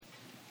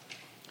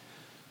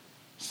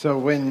So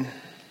when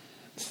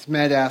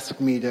Smed asked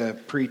me to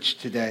preach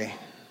today,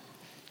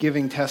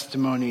 giving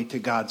testimony to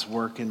God's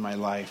work in my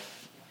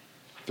life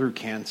through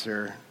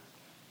cancer,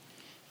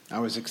 I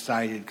was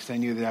excited because I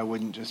knew that I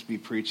wouldn't just be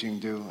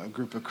preaching to a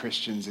group of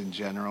Christians in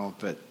general,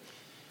 but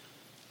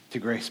to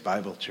Grace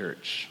Bible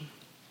Church,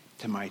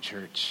 to my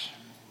church,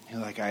 who,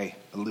 like I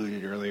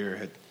alluded earlier,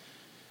 had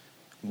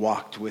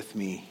walked with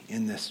me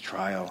in this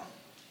trial,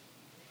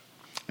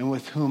 and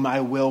with whom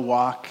I will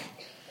walk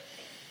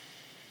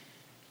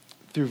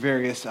through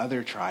various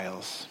other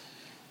trials.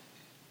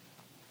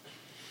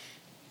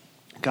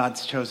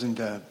 God's chosen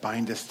to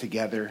bind us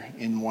together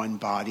in one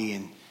body,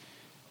 and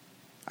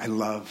I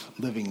love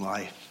living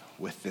life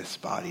with this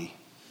body.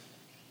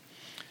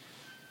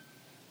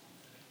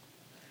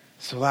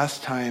 So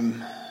last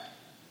time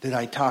that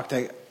I talked,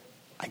 I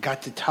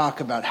got to talk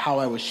about how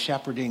I was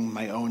shepherding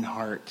my own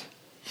heart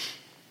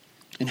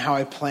and how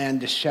I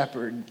planned to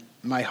shepherd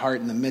my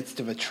heart in the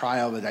midst of a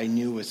trial that I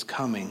knew was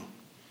coming.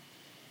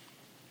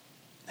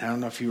 I don't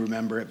know if you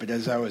remember it, but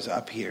as I was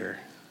up here,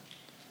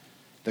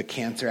 the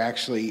cancer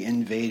actually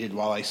invaded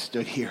while I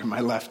stood here,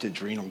 my left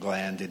adrenal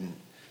gland, and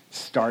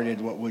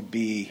started what would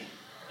be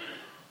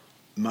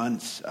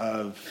months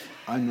of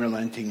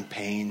unrelenting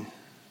pain.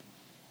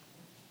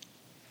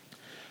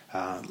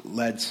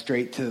 Led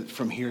straight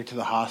from here to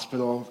the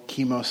hospital.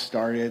 Chemo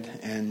started,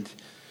 and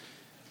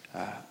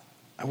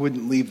I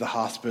wouldn't leave the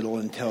hospital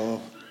until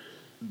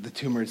the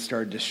tumor had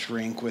started to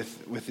shrink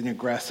with an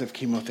aggressive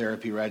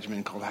chemotherapy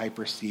regimen called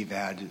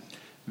Hyper-CVAD.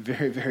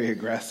 Very, very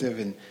aggressive,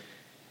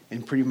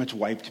 and pretty much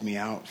wiped me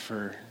out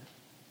for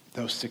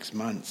those 6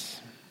 months.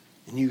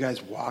 And you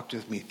guys walked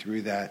with me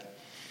through that.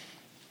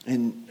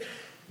 And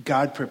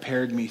God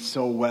prepared me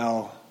so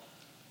well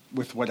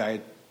with what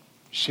I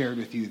shared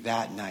with you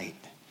that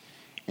night.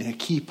 And a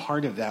key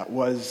part of that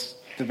was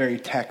the very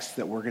text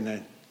that we're going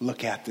to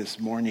look at this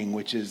morning,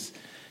 which is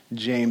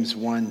James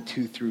 1,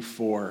 2 through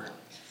 4.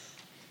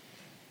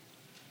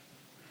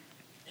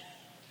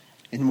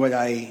 And what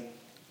I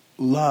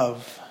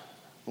love,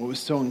 what was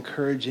so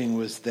encouraging,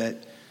 was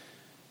that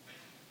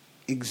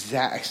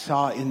I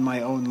saw in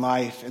my own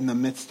life, in the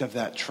midst of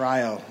that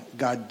trial,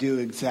 God do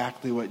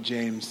exactly what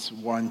James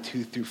 1,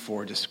 2 through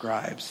 4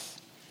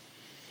 describes.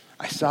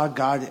 I saw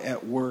God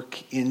at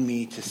work in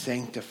me to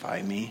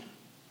sanctify me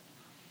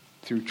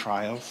through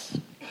trials.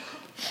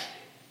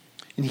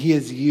 And he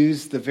has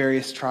used the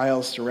various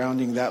trials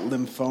surrounding that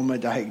lymphoma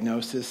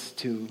diagnosis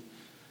to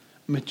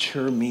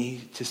mature me,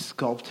 to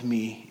sculpt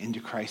me into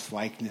Christ's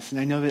likeness. And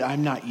I know that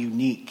I'm not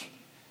unique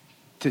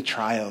to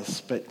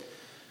trials, but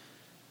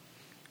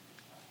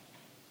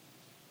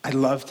I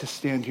love to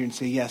stand here and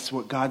say, yes,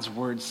 what God's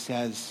word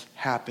says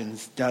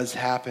happens, does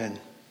happen.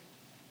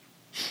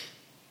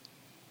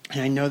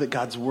 And I know that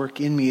God's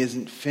work in me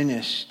isn't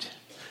finished,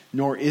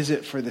 nor is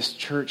it for this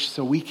church,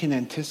 so we can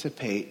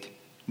anticipate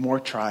more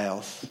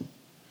trials.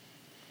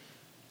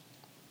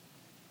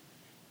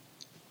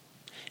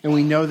 And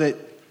we know that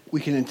we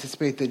can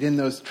anticipate that in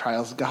those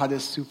trials, God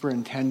is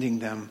superintending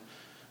them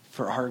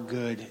for our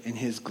good and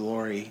his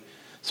glory.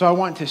 So I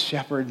want to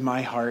shepherd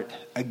my heart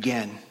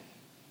again,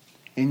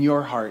 in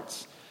your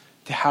hearts,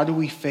 to how do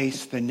we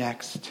face the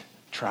next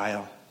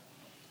trial.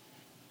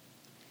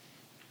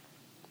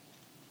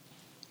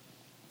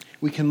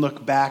 We can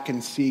look back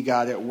and see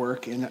God at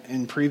work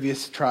in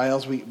previous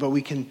trials, but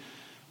we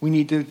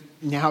need to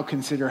now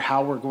consider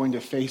how we're going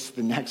to face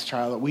the next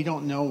trial that we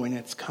don't know when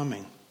it's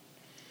coming.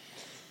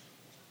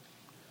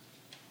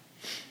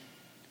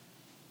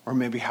 Or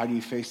maybe how do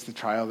you face the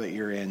trial that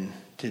you're in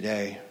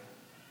today?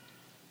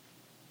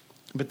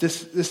 But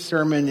this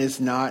sermon is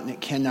not, and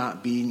it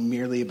cannot be,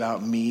 merely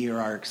about me or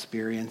our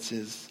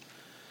experiences.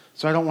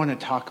 So I don't want to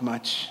talk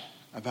much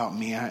about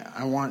me.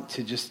 I want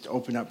to just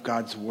open up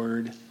God's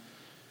word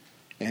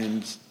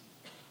and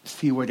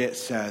see what it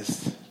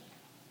says.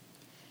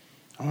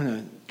 I want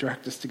to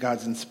direct us to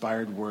God's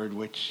inspired word,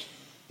 which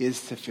is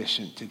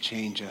sufficient to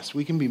change us.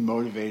 We can be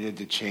motivated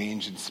to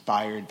change,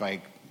 inspired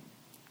by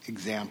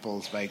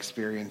examples, by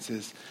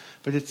experiences,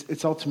 but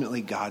it's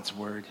ultimately God's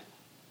word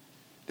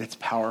that's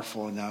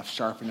powerful enough,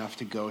 sharp enough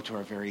to go to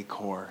our very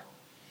core.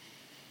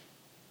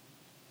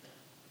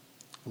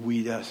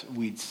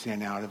 Weed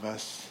sin out of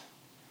us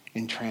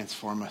and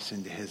transform us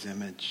into his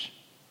image.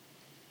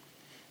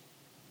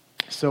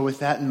 So with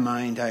that in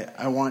mind,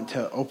 I want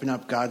to open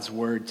up God's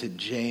word to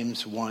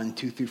James 1,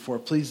 2 through 4.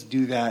 Please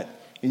do that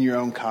in your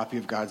own copy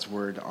of God's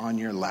word on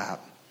your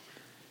lap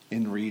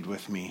and read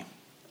with me.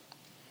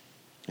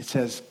 It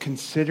says,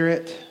 "Consider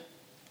it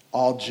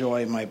all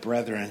joy, my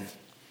brethren,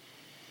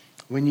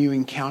 when you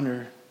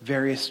encounter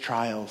various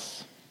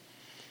trials,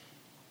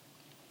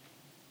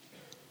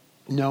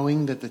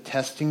 knowing that the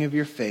testing of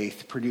your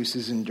faith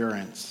produces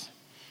endurance.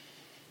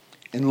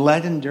 And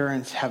let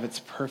endurance have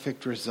its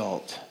perfect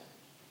result,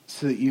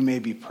 so that you may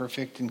be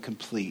perfect and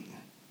complete,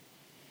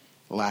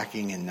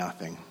 lacking in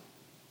nothing."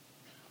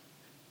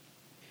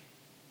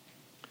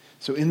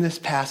 So in this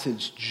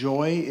passage,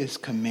 joy is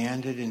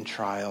commanded in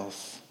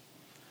trials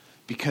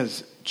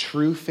because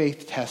true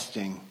faith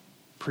testing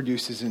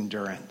produces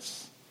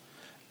endurance.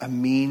 a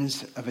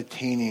means of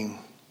attaining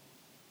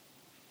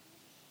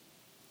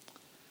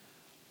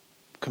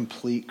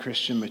complete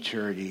Christian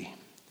maturity,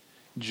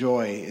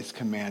 joy is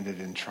commanded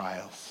in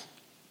trials.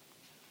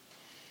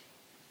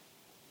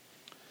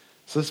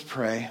 So let's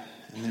pray,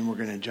 and then we're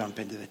going to jump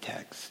into the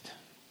text.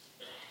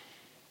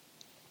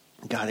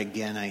 God,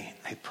 again, I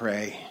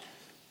pray,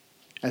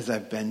 as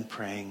I've been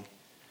praying,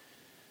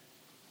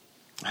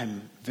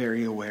 I'm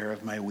very aware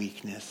of my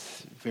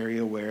weakness, very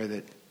aware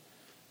that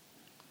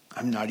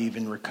I'm not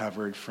even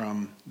recovered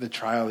from the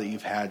trial that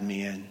you've had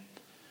me in.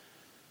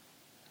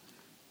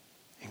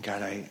 And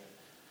God,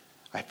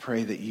 I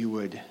pray that you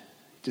would,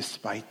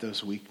 despite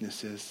those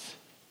weaknesses,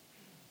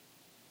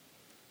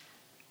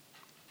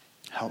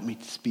 help me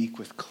to speak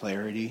with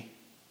clarity.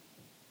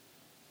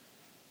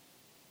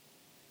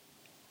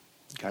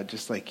 God,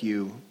 just like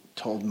you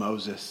told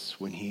Moses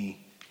when he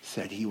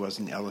said he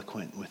wasn't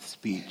eloquent with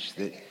speech,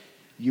 that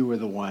you were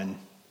the one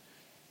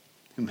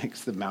who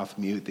makes the mouth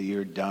mute, that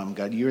you're dumb.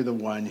 God, you're the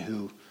one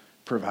who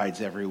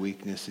provides every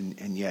weakness,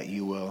 and yet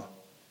you will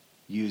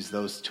use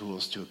those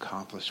tools to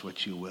accomplish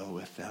what you will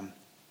with them.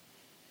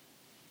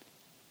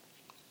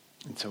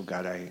 And so,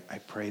 God, I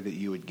pray that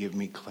you would give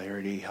me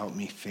clarity, help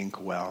me think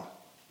well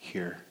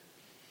here,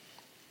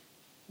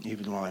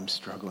 even while I'm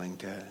struggling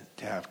to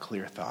have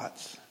clear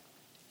thoughts.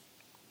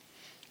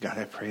 God,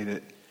 I pray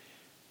that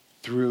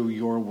through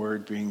your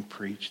word being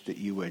preached, that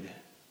you would,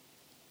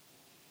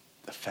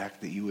 the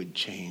fact that you would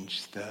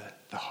change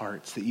the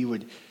hearts, that you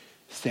would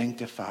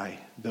sanctify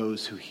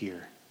those who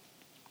hear,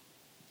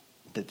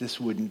 that this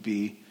wouldn't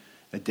be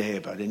a day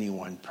about any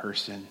one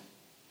person,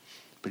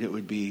 but it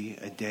would be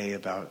a day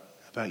about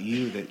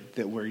you,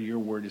 that where your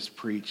word is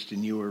preached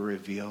and you are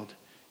revealed,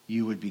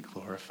 you would be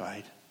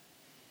glorified.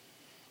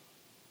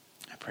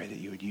 I pray that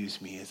you would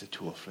use me as a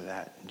tool for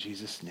that. In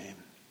Jesus' name,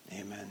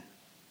 amen.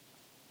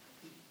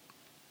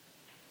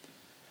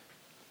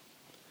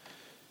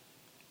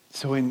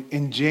 So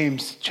in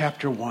James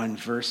chapter 1,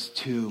 verse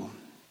 2,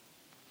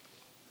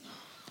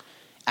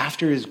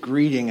 after his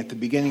greeting at the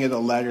beginning of the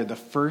letter, the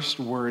first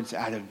words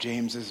out of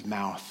James's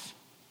mouth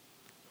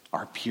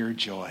are pure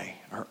joy,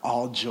 or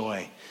all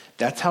joy.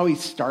 That's how he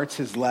starts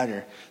his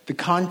letter. The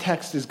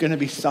context is going to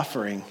be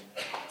suffering.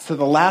 So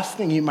the last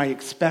thing you might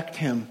expect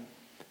him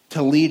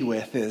to lead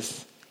with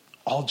is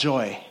all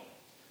joy.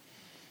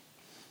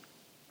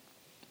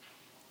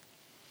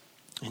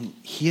 And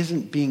he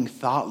isn't being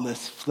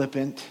thoughtless,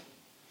 flippant,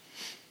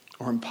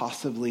 or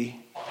impossibly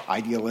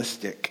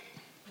idealistic.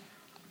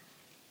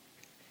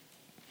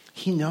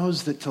 He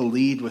knows that to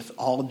lead with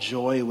all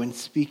joy when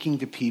speaking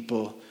to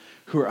people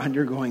who are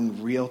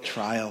undergoing real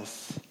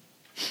trials.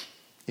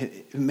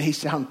 It may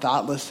sound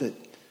thoughtless at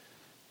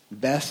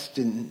best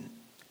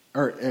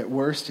or at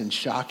worst and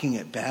shocking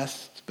at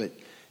best, but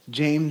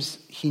James,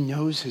 he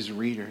knows his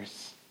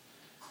readers.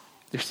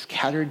 They're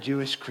scattered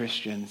Jewish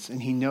Christians,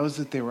 and he knows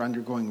that they were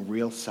undergoing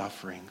real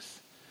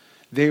sufferings.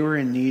 They were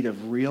in need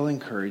of real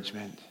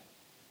encouragement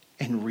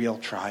and real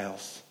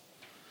trials.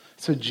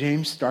 So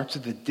James starts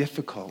with a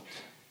difficult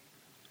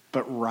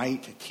but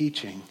right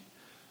teaching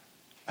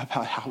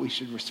about how we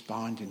should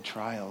respond in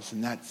trials,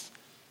 and that's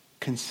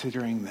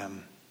considering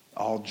them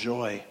all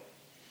joy.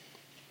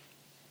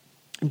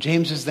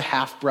 James is the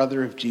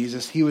half-brother of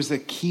Jesus. He was a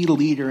key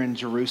leader in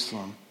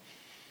Jerusalem.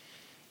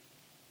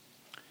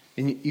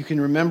 And you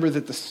can remember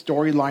that the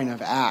storyline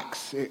of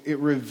Acts, it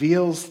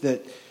reveals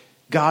that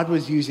God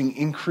was using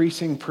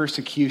increasing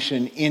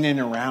persecution in and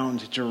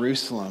around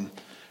Jerusalem,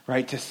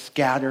 right, to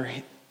scatter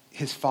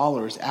his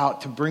followers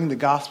out, to bring the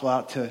gospel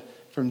out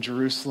from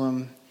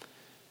Jerusalem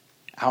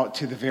out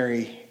to the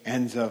very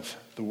ends of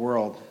the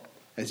world,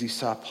 as you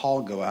saw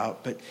Paul go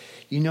out. But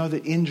you know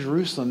that in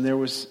Jerusalem there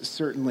was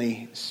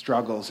certainly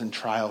struggles and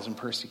trials and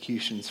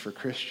persecutions for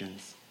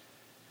Christians.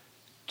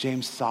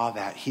 James saw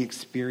that. He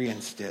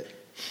experienced it.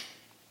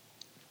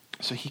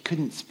 So he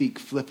couldn't speak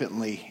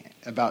flippantly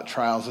about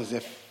trials as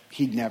if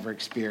he'd never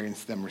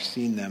experienced them or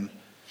seen them.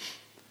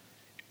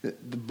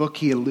 The book,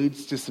 he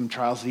alludes to some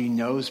trials that he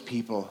knows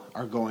people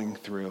are going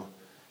through,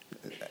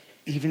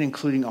 even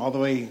including all the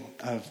way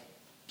of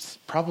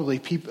probably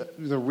people,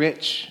 the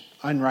rich,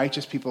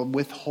 unrighteous people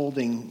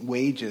withholding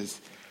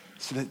wages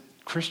so that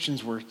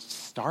Christians were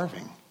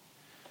starving.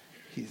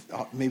 He's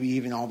maybe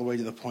even all the way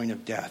to the point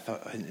of death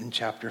in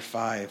chapter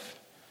 5.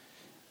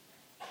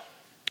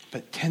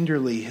 But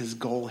tenderly, his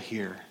goal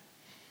here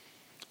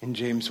in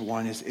James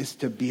 1 is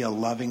to be a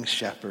loving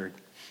shepherd,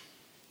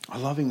 a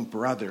loving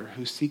brother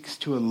who seeks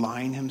to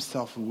align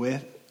himself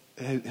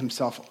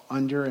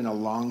under and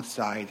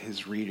alongside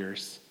his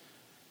readers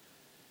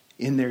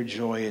in their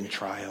joy and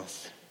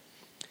trials.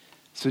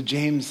 So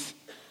James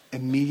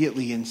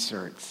immediately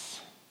inserts,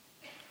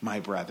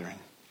 my brethren.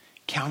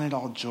 Count it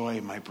all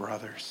joy, my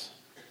brothers,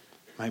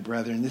 my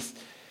brethren.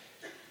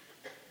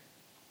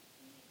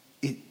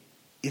 It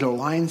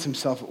aligns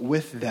himself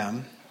with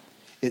them.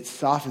 It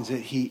softens it.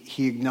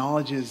 He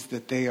acknowledges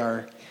that they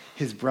are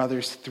his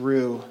brothers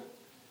through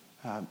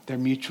their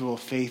mutual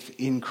faith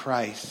in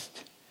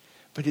Christ.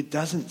 But it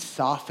doesn't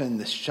soften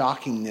the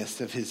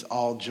shockingness of his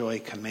all joy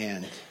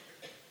command.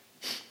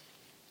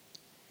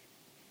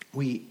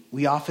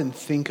 we often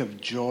think of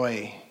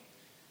joy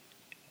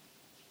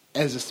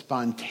as a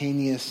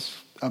spontaneous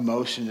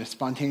emotion, a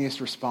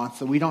spontaneous response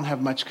that we don't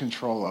have much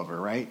control over,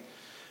 right?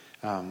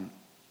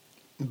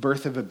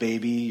 Birth of a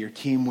baby, your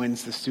team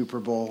wins the Super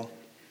Bowl,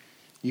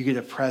 you get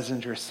a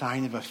present or a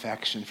sign of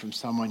affection from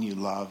someone you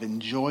love,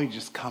 and joy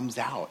just comes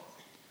out.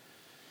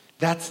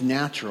 That's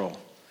natural,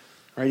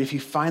 right? If you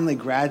finally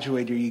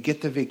graduate or you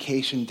get the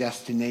vacation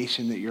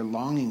destination that you're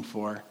longing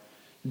for,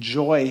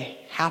 joy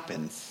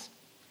happens.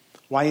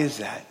 Why is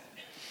that?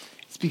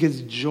 It's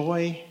because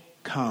joy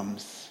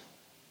comes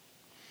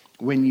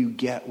when you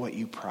get what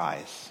you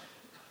prize.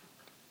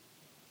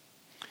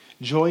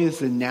 Joy is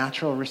the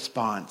natural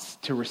response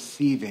to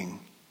receiving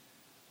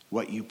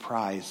what you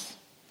prize.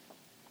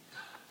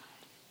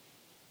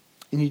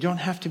 And you don't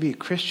have to be a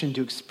Christian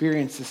to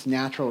experience this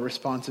natural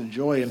response of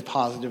joy in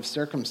positive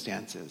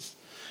circumstances,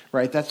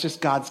 right? That's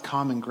just God's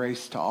common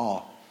grace to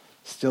all,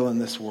 still in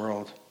this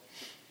world.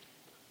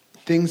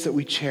 Things that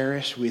we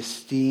cherish, we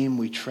esteem,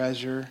 we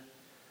treasure,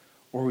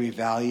 or we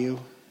value.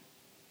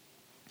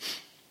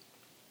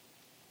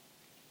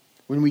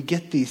 When we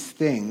get these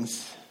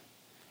things,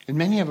 and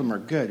many of them are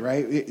good,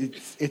 right?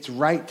 It's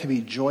right to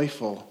be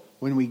joyful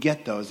when we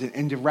get those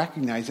and to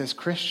recognize as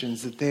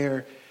Christians that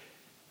they're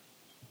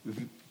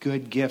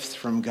good gifts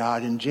from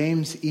God. And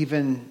James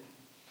even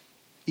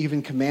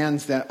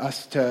commands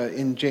us to,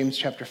 in James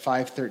chapter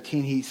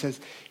 5:13, he says,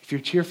 if you're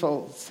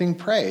cheerful, sing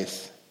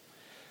praise.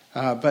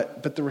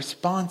 But the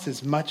response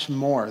is much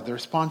more. The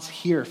response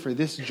here for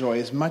this joy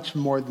is much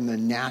more than the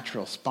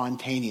natural,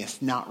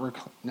 spontaneous, not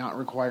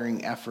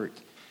requiring effort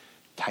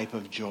type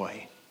of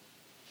joy.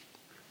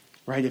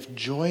 Right? If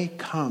joy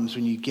comes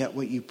when you get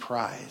what you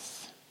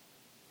prize,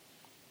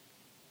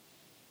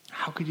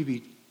 how could you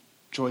be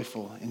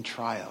joyful in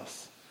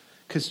trials?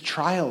 Because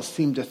trials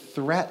seem to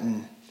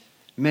threaten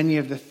many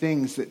of the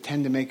things that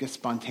tend to make us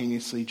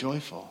spontaneously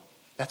joyful.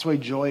 That's why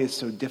joy is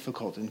so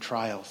difficult in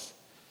trials.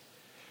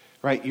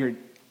 Right? You're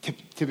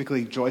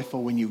typically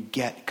joyful when you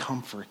get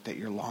comfort that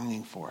you're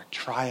longing for.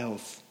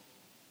 Trials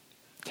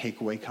take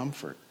away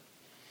comfort,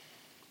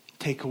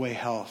 take away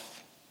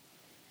health,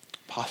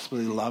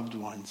 possibly loved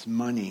ones,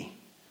 money,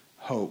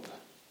 hope,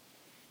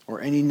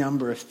 or any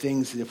number of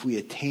things that if we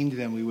attained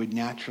them, we would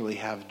naturally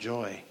have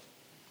joy.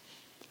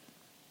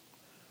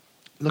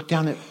 Look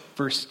down at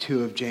verse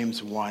 2 of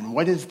James 1.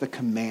 What is the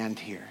command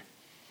here?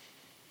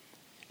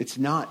 It's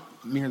not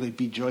merely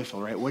be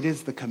joyful, right? What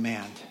is the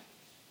command?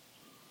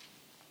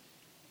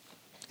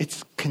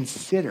 It's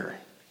consider.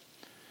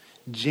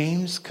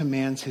 James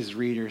commands his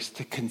readers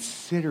to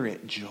consider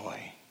it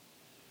joy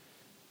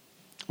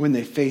when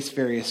they face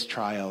various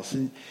trials.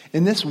 And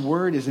this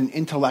word is an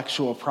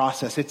intellectual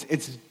process.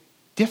 It's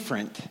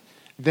different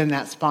than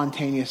that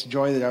spontaneous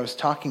joy that I was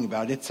talking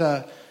about.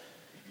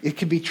 It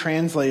could be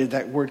translated,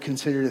 that word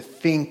consider, to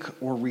think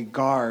or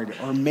regard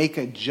or make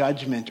a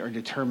judgment or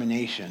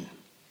determination.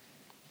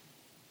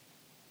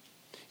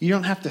 You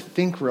don't have to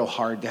think real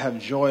hard to have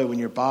joy when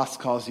your boss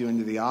calls you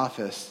into the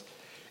office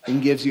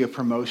and gives you a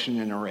promotion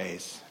and a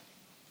raise.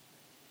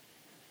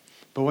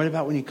 But what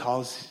about when he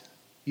calls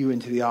you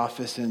into the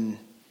office and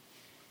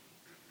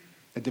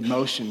a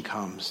demotion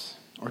comes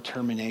or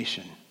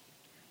termination?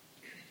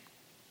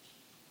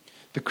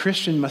 The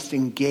Christian must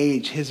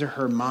engage his or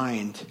her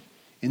mind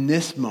in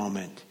this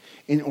moment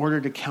in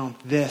order to count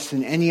this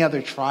and any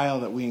other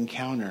trial that we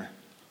encounter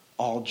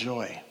all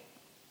joy.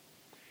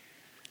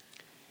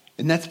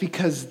 And that's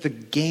because the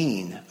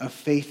gain of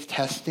faith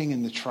testing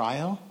in the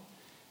trial,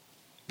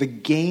 the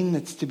gain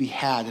that's to be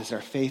had as our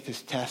faith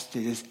is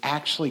tested, is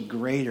actually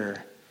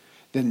greater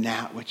than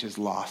that which is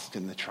lost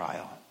in the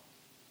trial.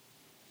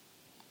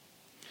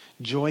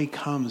 Joy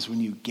comes when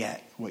you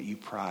get what you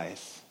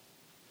prize.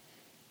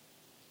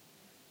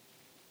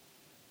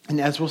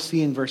 And as we'll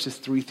see in verses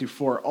 3 through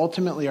 4,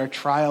 ultimately our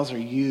trials are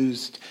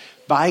used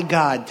by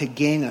God to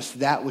gain us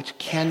that which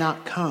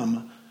cannot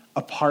come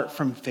apart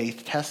from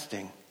faith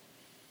testing.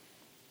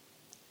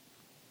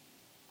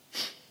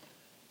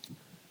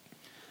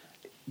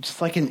 Just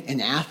like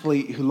an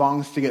athlete who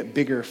longs to get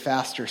bigger,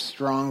 faster,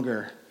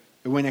 stronger,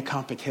 to win a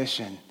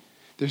competition,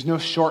 there's no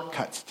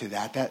shortcuts to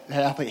that. That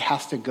athlete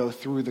has to go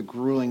through the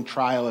grueling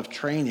trial of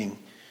training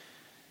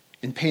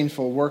and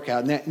painful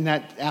workout. And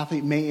that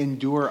athlete may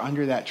endure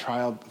under that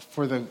trial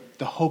for the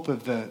hope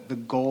of the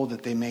goal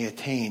that they may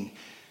attain.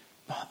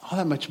 All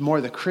that much more,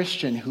 the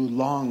Christian who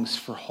longs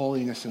for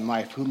holiness in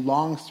life, who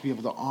longs to be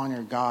able to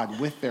honor God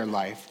with their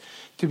life,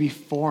 to be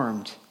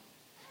formed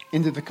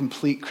into the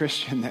complete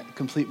Christian, that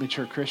complete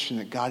mature Christian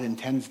that God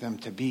intends them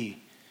to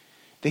be.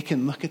 They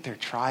can look at their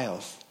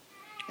trials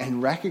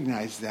and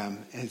recognize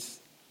them as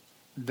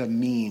the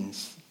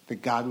means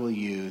that God will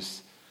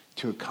use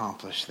to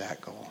accomplish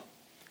that goal.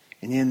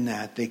 And in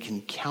that, they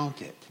can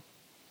count it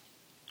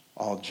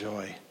all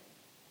joy.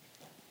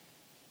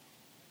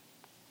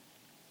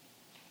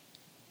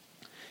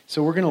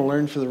 So we're going to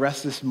learn for the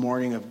rest of this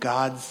morning of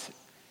God's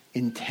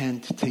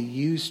intent to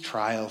use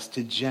trials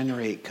to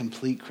generate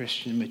complete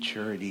Christian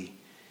maturity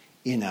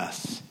in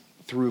us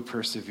through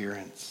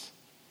perseverance.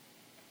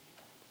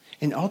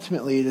 And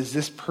ultimately, it is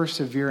this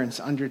perseverance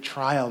under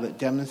trial that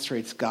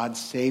demonstrates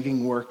God's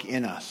saving work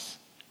in us,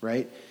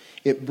 right?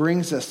 It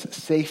brings us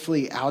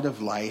safely out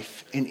of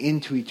life and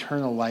into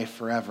eternal life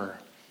forever.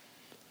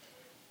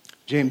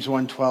 James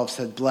 1:12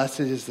 said,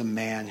 "Blessed is the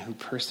man who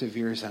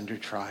perseveres under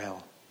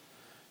trial.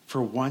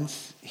 For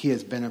once he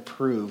has been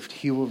approved,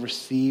 he will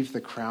receive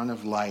the crown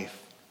of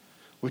life,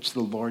 which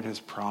the Lord has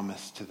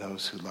promised to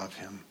those who love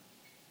him."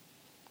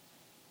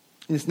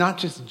 And it's not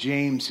just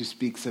James who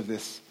speaks of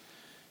this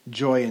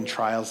joy in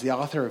trials. The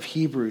author of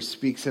Hebrews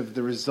speaks of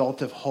the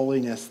result of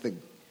holiness that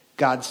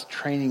God's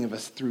training of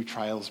us through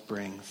trials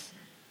brings.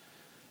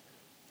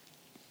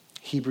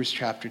 Hebrews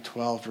chapter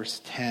 12,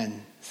 verse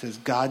 10 says,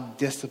 "God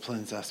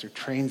disciplines us or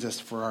trains us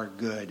for our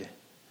good,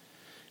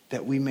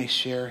 that we may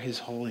share his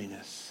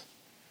holiness."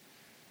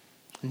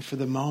 And for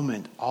the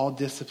moment, all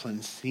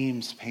discipline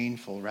seems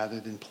painful rather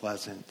than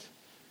pleasant.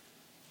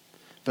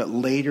 But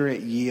later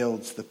it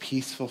yields the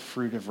peaceful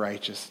fruit of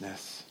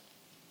righteousness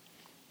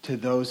to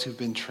those who've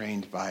been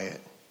trained by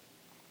it.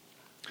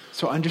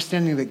 So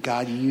understanding that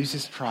God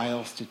uses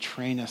trials to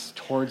train us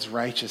towards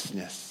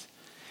righteousness,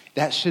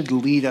 that should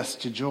lead us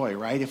to joy,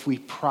 right? If we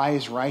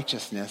prize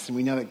righteousness and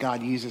we know that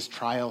God uses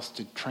trials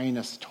to train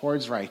us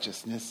towards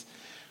righteousness,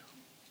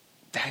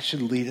 that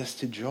should lead us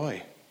to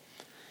joy.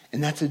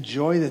 And that's a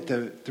joy that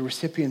the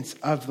recipients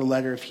of the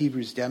letter of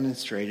Hebrews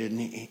demonstrated.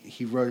 And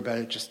he wrote about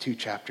it just 2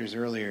 chapters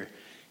earlier,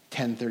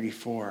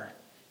 10:34.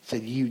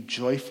 Said, "You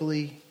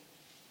joyfully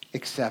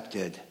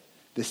accepted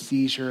the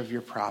seizure of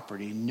your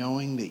property,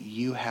 knowing that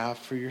you have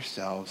for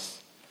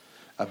yourselves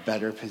a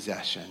better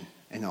possession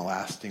and a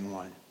lasting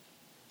one."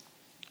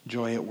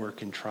 Joy at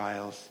work in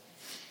trials.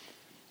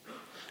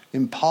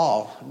 And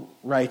Paul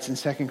writes in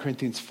 2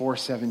 Corinthians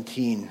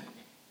 4:17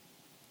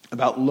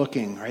 about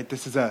looking, right?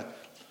 This is a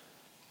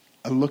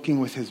looking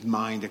with his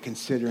mind, a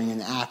considering,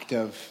 an act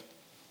of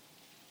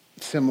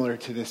similar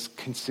to this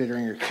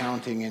considering or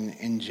counting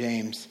in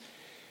James.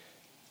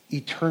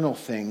 Eternal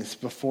things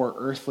before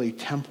earthly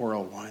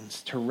temporal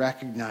ones, to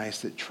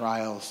recognize that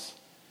trials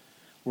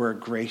were a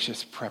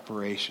gracious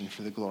preparation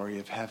for the glory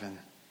of heaven.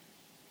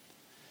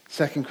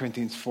 2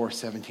 Corinthians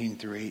 4:17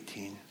 through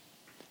 18.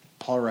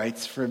 Paul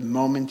writes, "For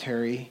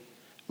momentary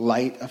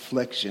light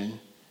affliction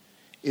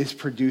is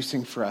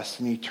producing for us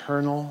an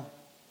eternal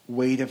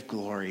weight of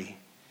glory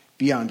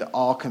beyond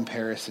all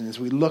comparison, as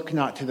we look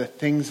not to the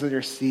things that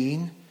are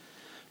seen,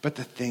 but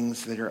the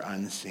things that are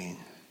unseen."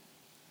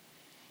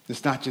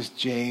 It's not just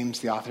James,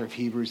 the author of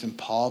Hebrews, and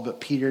Paul, but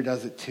Peter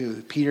does it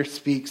too. Peter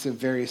speaks of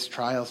various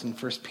trials in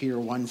 1 Peter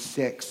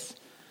 1:6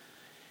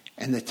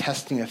 and the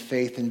testing of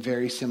faith in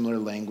very similar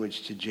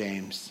language to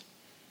James.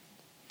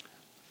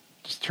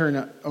 Just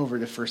turn over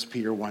to 1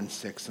 Peter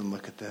 1:6 and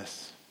look at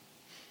this.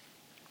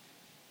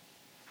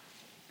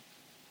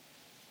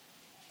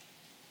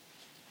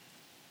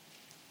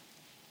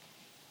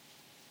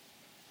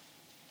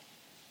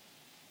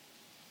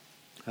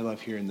 I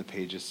love hearing the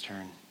pages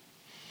turn.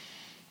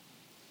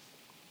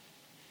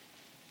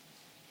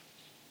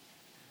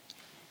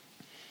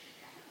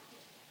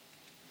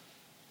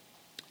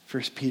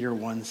 First Peter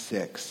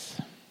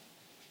 1:6.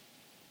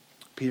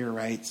 Peter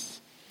writes,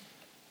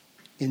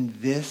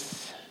 "In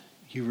this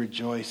you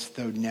rejoice,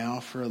 though now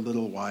for a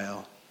little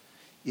while,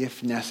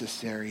 if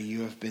necessary,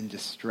 you have been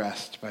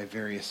distressed by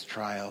various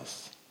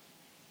trials,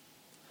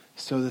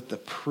 so that the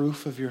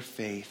proof of your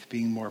faith,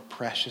 being more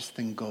precious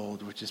than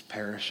gold, which is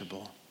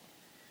perishable,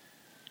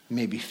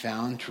 may be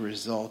found to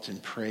result in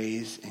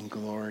praise and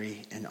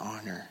glory and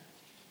honor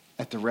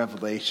at the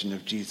revelation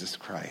of Jesus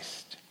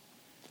Christ.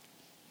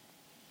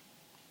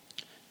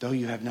 Though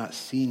you have not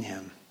seen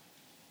him,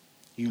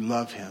 you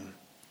love him.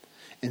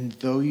 And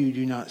though you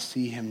do not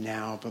see him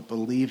now, but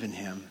believe in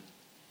him,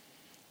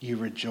 you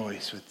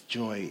rejoice with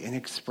joy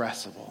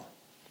inexpressible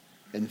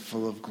and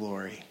full of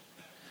glory,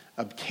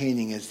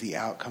 obtaining as the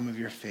outcome of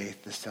your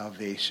faith the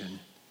salvation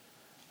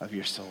of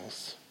your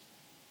souls."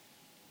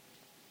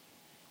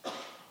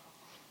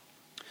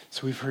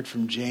 So we've heard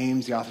from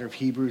James, the author of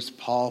Hebrews,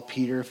 Paul,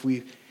 Peter.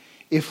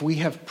 If we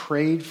have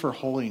prayed for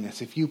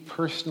holiness, if you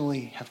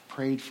personally have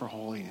prayed for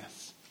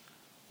holiness,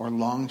 or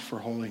longed for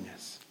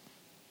holiness,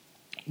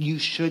 you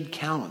should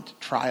count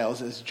trials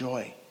as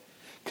joy,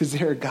 because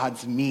they are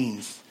God's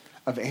means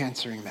of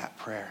answering that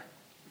prayer.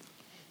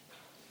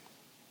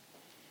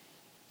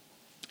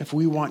 If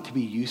we want to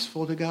be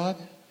useful to God,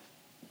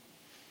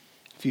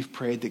 if you've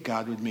prayed that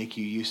God would make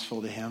you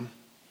useful to him,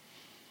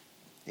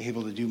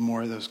 able to do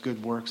more of those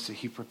good works that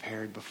he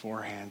prepared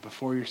beforehand,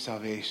 before your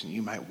salvation,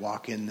 you might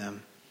walk in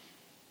them,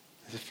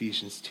 as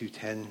Ephesians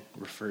 2:10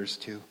 refers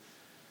to.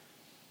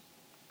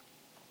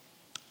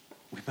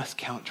 We must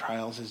count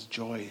trials as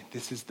joy.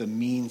 This is the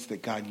means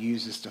that God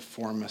uses to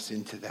form us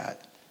into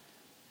that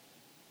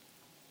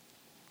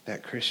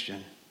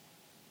Christian.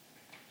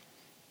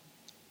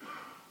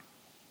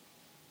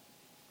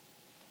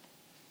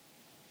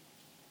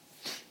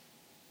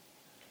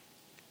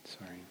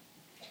 Sorry.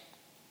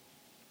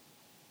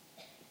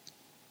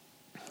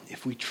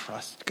 If we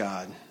trust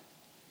God,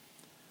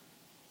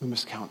 we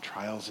must count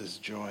trials as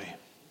joy.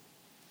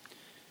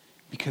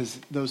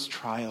 because those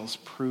trials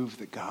prove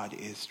that God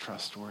is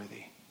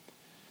trustworthy.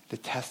 The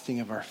testing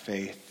of our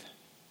faith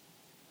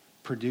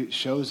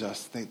shows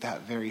us that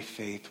that very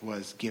faith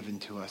was given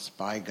to us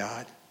by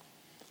God.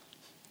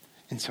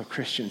 And so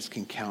Christians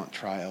can count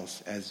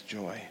trials as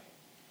joy.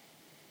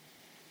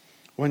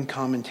 One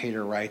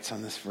commentator writes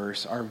on this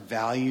verse, our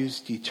values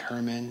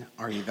determine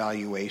our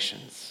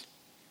evaluations.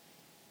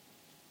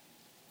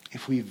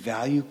 If we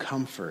value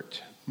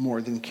comfort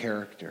more than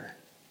character,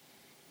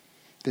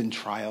 then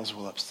trials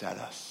will upset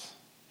us.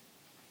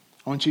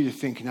 I want you to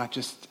think not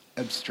just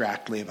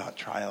abstractly about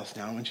trials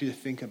now. I want you to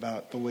think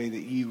about the way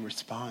that you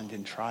respond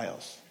in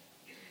trials.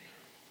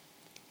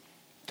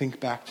 Think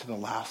back to the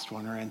last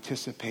one or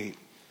anticipate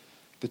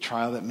the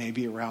trial that may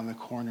be around the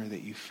corner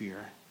that you fear.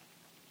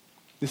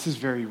 This is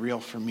very real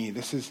for me.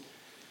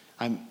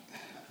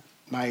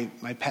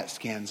 My PET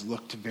scans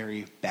looked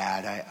very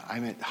bad.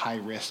 I'm at high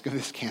risk of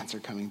this cancer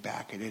coming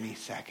back at any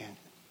second.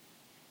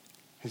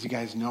 As you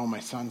guys know, my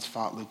son's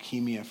fought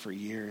leukemia for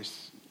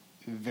years,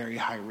 very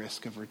high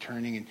risk of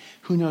returning, and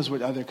who knows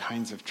what other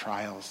kinds of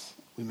trials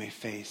we may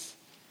face.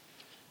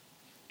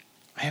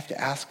 I have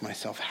to ask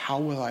myself, how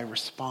will I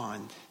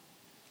respond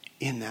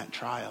in that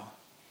trial?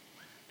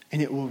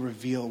 And it will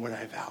reveal what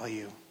I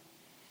value.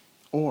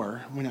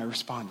 Or, when I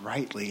respond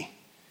rightly,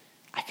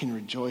 I can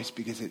rejoice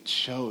because it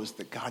shows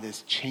that God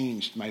has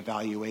changed my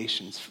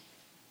valuations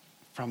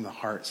from the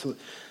heart. So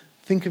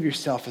think of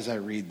yourself as I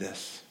read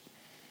this.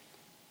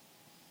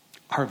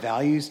 Our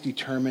values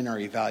determine our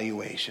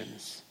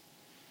evaluations.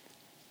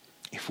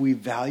 If we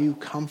value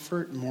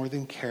comfort more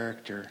than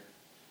character,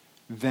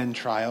 then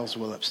trials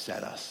will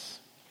upset us.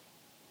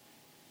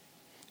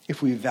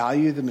 If we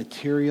value the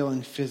material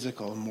and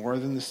physical more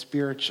than the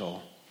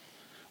spiritual,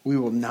 we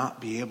will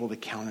not be able to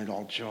count it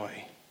all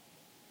joy.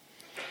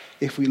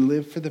 If we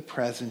live for the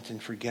present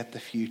and forget the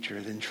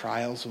future, then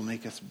trials will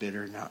make us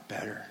bitter, not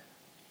better.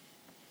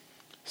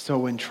 So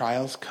when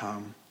trials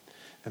come,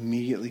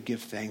 immediately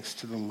give thanks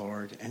to the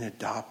Lord and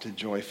adopt a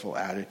joyful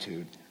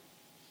attitude.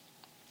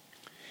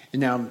 And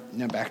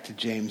now back to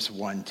James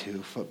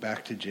 1:2. Flip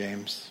back to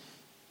James.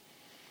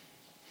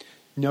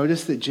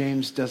 Notice that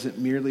James doesn't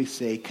merely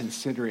say,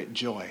 consider it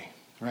joy,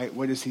 right?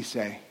 What does he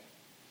say?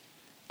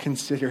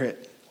 Consider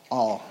it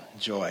all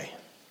joy.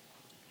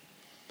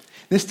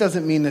 This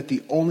doesn't mean that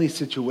the only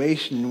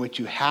situation in which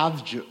you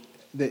have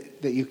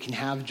that you can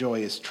have joy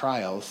is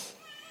trials,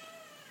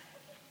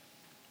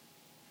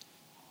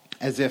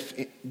 as if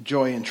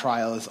joy and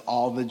trial is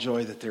all the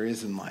joy that there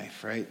is in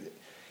life, right?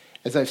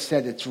 As I've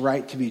said, it's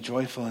right to be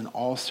joyful in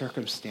all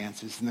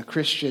circumstances, and the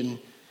Christian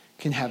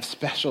can have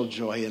special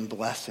joy and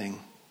blessing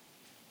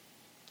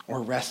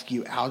or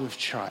rescue out of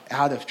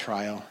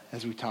trial,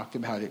 as we talked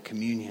about at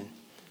communion,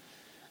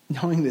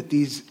 knowing that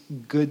these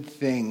good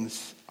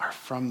things are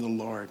from the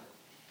Lord.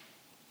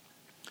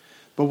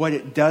 But what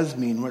it does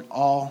mean, what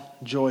all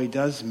joy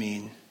does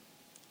mean,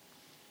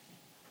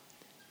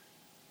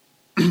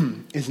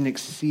 is an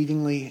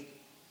exceedingly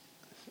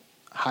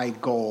high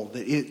goal,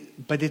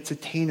 but it's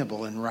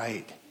attainable and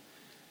right.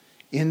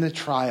 In the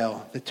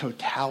trial, the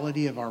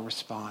totality of our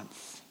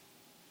response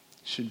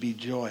should be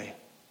joy.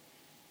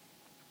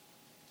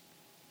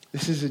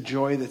 This is a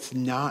joy that's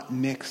not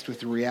mixed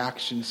with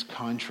reactions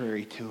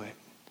contrary to it.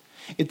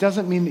 It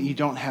doesn't mean that you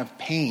don't have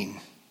pain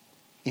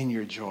in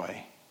your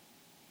joy,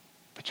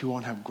 but you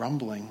won't have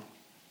grumbling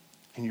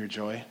in your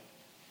joy.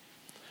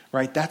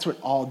 Right? That's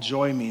what all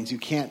joy means. You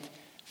can't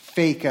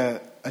fake a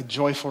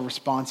joyful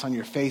response on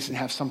your face and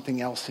have something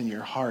else in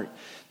your heart.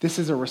 This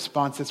is a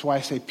response, that's why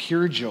I say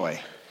pure joy.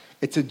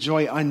 It's a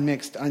joy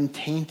unmixed,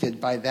 untainted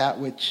by that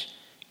which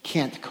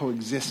can't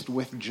coexist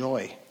with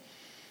joy.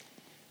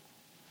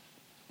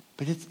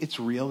 But it's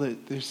real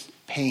that there's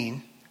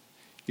pain.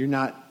 You're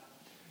not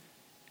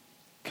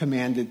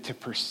commanded to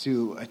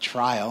pursue a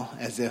trial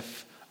as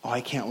if,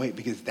 I can't wait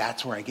because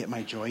that's where I get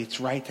my joy. It's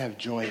right to have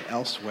joy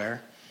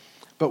elsewhere.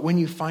 But when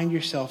you find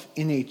yourself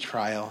in a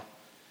trial,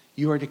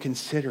 you are to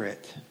consider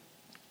it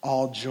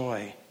all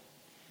joy.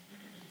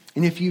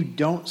 And if you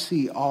don't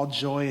see all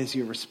joy as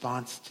your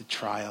response to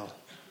trial,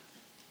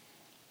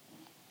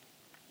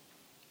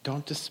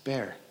 don't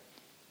despair.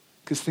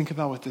 Because think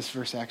about what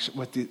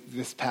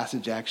this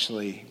passage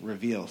actually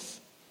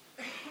reveals.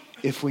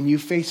 If when you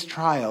face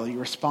trial, your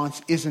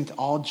response isn't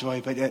all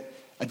joy, but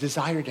a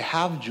desire to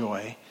have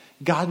joy,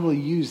 God will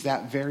use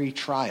that very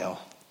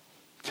trial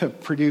to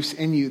produce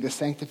in you the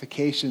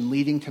sanctification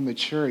leading to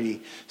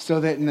maturity, so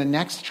that in the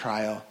next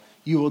trial,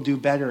 you will do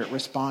better at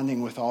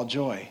responding with all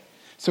joy.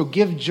 So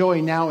give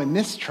joy now in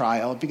this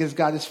trial, because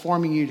God is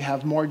forming you to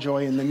have more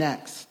joy in the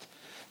next.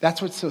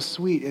 That's what's so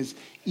sweet, is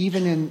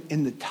even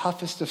in the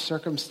toughest of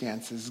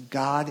circumstances,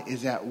 God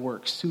is at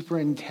work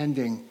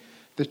superintending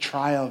the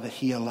trial that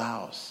he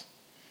allows.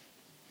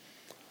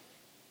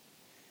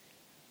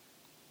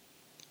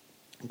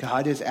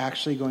 God is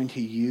actually going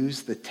to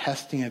use the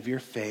testing of your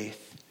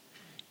faith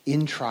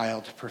in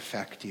trial to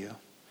perfect you,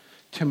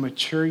 to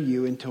mature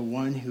you into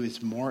one who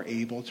is more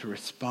able to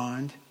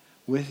respond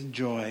with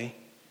joy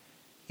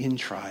in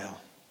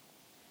trial.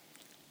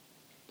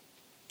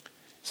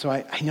 So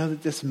I know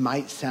that this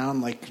might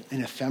sound like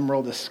an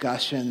ephemeral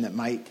discussion that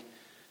might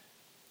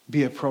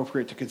be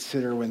appropriate to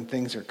consider when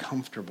things are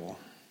comfortable.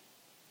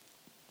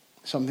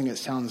 Something that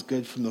sounds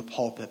good from the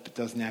pulpit but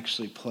doesn't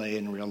actually play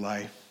in real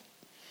life.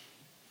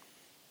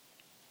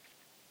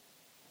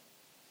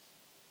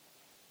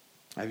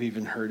 I've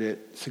even heard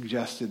it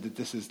suggested that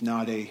this is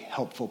not a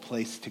helpful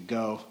place to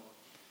go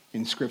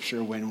in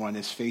Scripture when one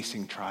is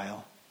facing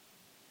trial.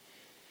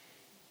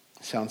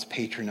 It sounds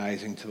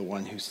patronizing to the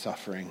one who's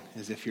suffering,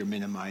 as if you're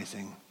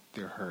minimizing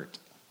their hurt.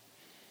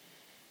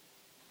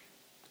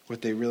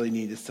 What they really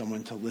need is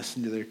someone to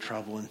listen to their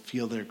trouble and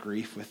feel their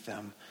grief with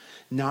them,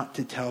 not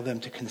to tell them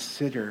to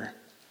consider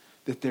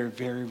that their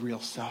very real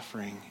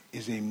suffering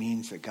is a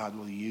means that God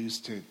will use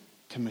to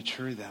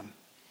mature them.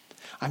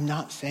 I'm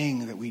not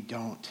saying that we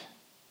don't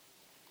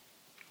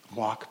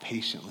walk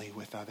patiently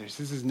with others.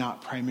 This is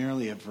not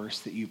primarily a verse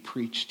that you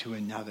preach to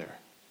another.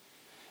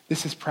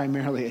 This is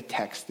primarily a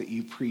text that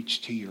you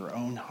preach to your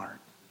own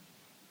heart.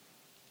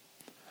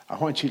 I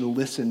want you to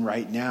listen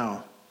right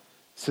now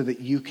so that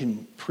you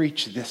can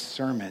preach this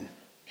sermon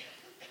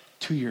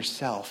to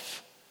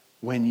yourself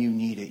when you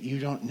need it. You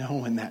don't know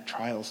when that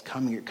trial's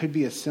coming. It could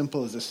be as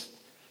simple as a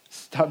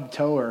stubbed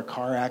toe or a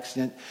car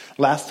accident.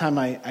 Last time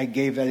I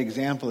gave that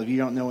example of you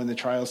don't know when the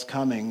trial's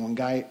coming.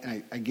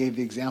 I gave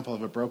the example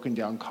of a broken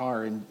down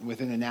car, and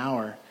within an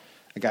hour,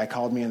 a guy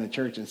called me in the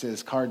church and said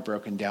his car had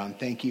broken down.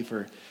 Thank you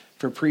for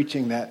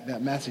preaching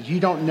that message.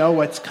 You don't know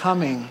what's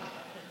coming,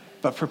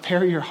 but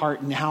prepare your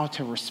heart now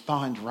to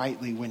respond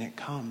rightly when it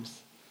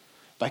comes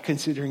by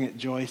considering it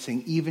joy,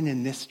 saying, even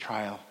in this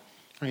trial,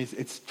 right,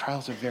 it's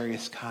trials of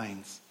various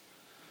kinds,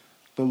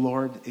 the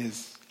Lord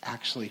is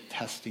actually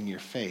testing your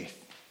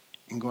faith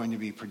and going to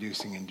be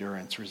producing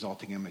endurance,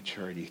 resulting in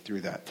maturity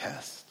through that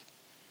test.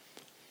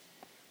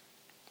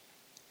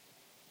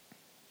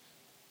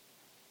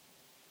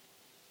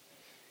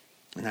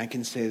 And I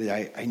can say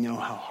that I know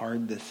how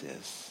hard this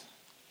is.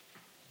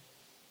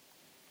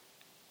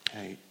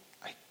 I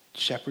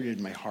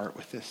shepherded my heart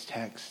with this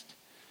text.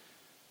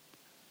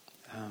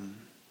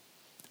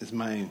 As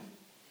my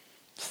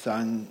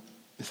son,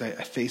 as I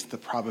faced the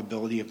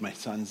probability of my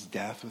son's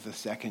death with a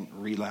second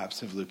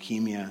relapse of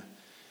leukemia,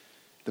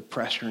 the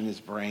pressure in his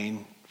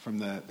brain from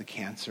the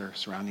cancer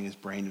surrounding his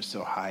brain was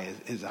so high,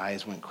 his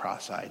eyes went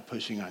cross-eyed,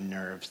 pushing on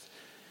nerves.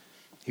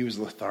 He was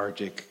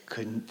lethargic,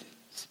 couldn't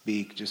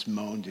speak, just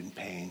moaned in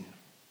pain.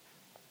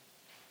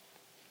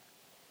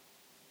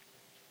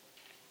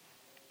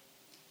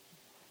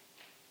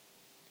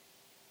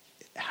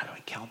 How do I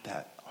count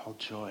that all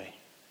joy?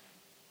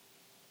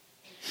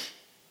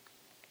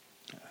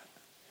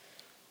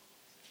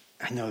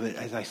 I know that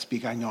as I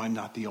speak, I know I'm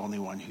not the only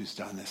one who's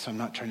done this. So I'm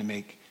not trying to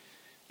make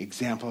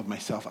example of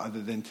myself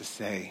other than to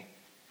say,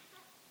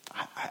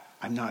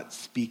 I'm not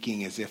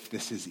speaking as if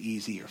this is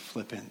easy or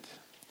flippant.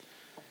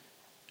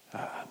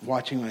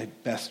 Watching my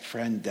best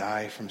friend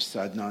die from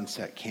sudden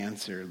onset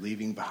cancer,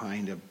 leaving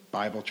behind a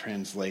Bible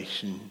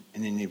translation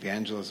and an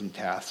evangelism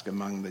task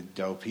among the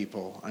Doe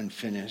people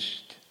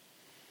unfinished,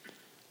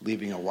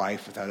 leaving a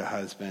wife without a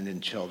husband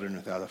and children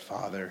without a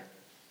father.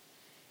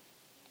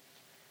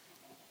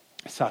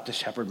 I sought to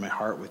shepherd my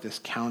heart with this,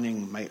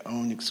 counting my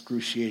own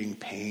excruciating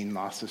pain,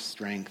 loss of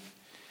strength,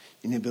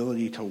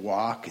 inability to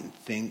walk and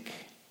think,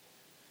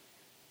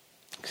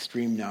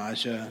 extreme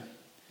nausea,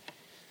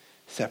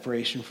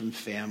 separation from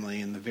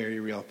family, and the very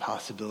real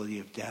possibility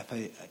of death.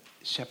 I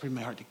shepherded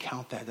my heart to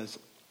count that as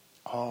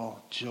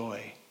all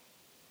joy,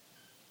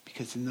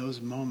 because in those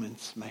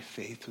moments my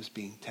faith was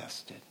being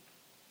tested.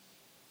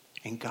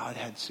 And God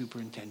had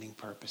superintending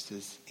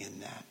purposes in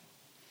that.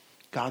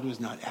 God was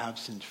not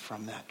absent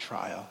from that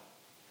trial.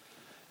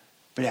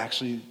 But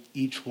actually,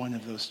 each one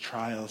of those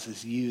trials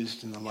is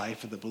used in the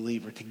life of the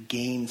believer to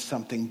gain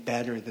something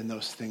better than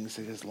those things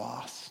that is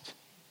lost.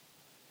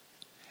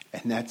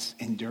 And that's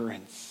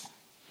endurance,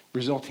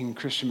 resulting in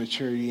Christian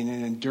maturity and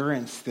an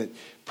endurance that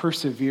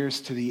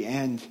perseveres to the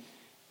end,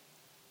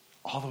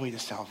 all the way to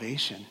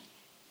salvation,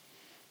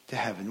 to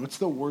heaven. What's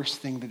the worst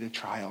thing that a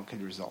trial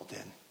could result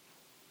in?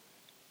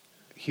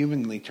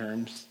 Human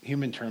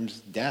terms,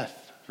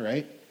 death,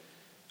 right?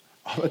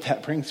 All that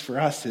that brings for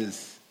us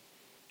is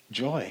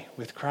joy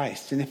with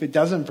Christ. And if it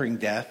doesn't bring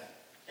death,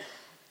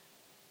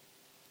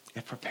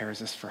 it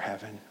prepares us for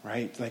heaven,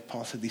 right? Like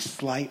Paul said, these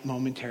slight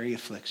momentary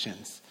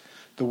afflictions.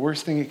 The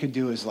worst thing it could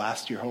do is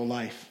last your whole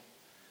life.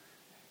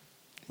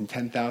 In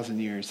 10,000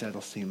 years,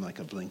 that'll seem like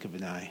a blink of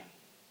an eye.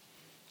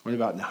 What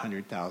about in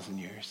 100,000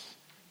 years?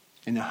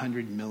 In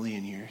 100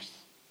 million years?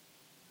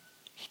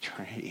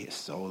 Eternity is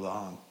so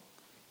long.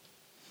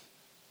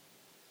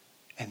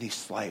 And these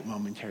slight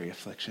momentary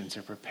afflictions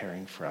are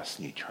preparing for us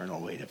an eternal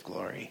weight of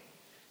glory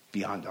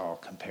beyond all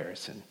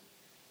comparison.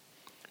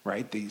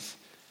 Right? These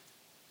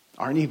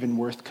aren't even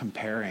worth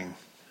comparing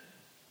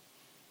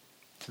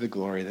to the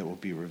glory that will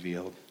be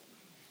revealed.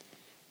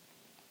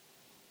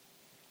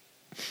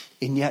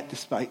 And yet,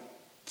 despite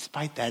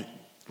that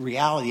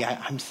reality,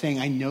 I'm saying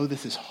I know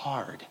this is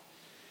hard.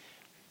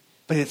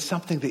 But it's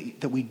something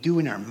that we do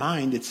in our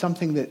mind. It's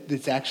something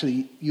that's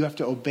actually, you have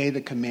to obey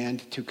the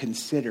command to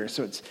consider.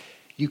 So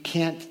you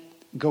can't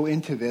go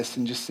into this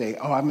and just say,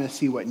 I'm going to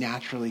see what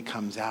naturally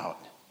comes out.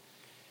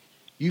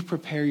 You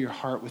prepare your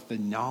heart with the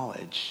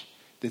knowledge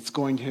that's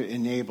going to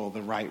enable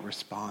the right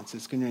response.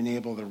 It's going to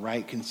enable the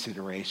right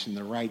consideration,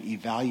 the right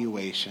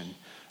evaluation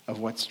of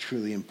what's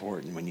truly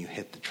important when you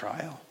hit the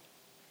trial.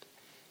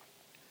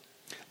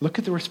 Look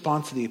at the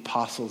response of the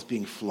apostles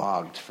being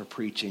flogged for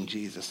preaching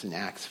Jesus in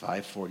Acts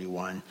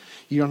 5:41.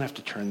 You don't have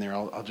to turn there.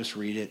 I'll just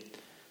read it.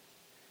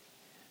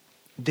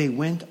 They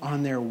went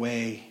on their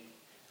way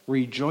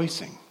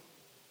rejoicing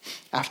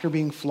after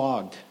being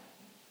flogged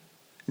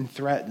and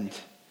threatened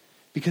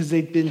because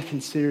they'd been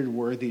considered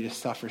worthy to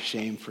suffer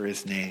shame for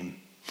his name.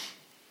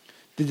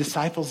 The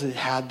disciples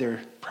had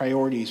their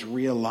priorities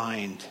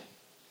realigned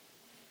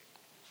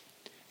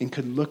and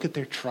could look at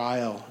their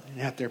trial and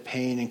at their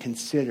pain and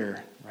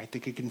consider, right? They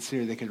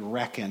could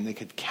reckon, they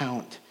could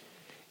count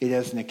it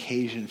as an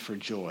occasion for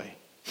joy.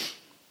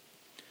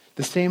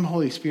 The same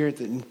Holy Spirit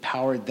that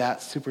empowered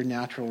that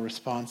supernatural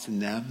response in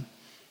them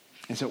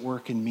is at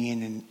work in me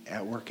and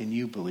at work in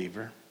you,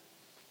 believer.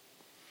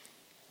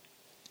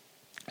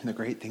 And the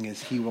great thing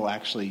is he will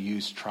actually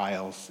use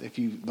trials. If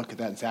you look at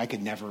that and say, I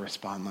could never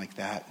respond like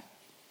that.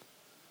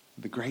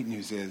 The great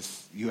news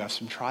is you have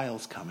some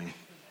trials coming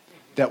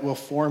that will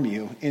form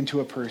you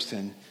into a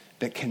person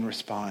that can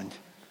respond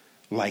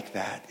like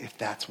that, if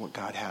that's what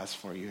God has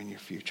for you in your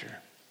future.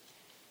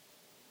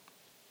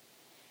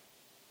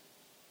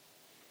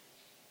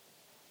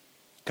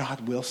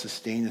 God will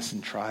sustain us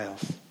in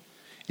trials.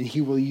 And he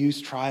will use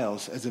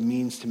trials as a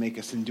means to make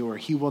us endure.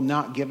 He will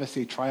not give us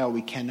a trial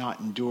we cannot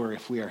endure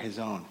if we are his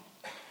own.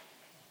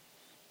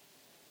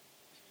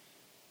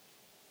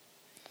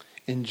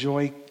 And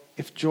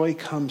if joy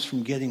comes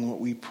from getting what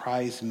we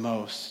prize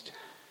most,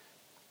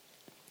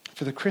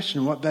 for the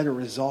Christian, what better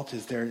result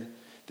is there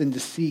than to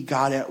see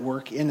God at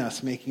work in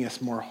us, making us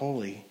more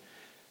holy,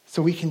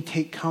 so we can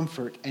take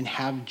comfort and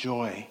have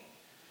joy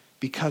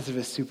because of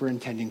his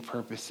superintending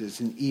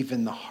purposes in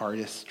even the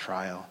hardest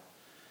trial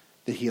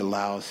that he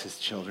allows his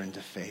children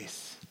to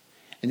face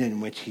and in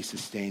which he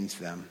sustains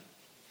them.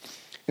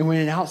 And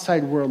when an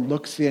outside world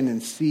looks in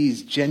and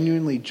sees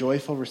genuinely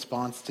joyful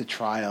response to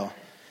trial,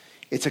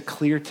 it's a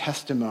clear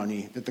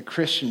testimony that the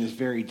Christian is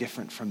very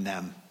different from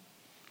them.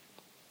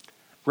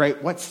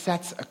 Right? What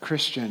sets a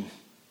Christian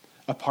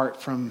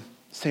apart from,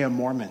 say, a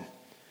Mormon?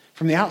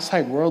 From the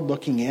outside world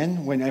looking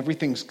in when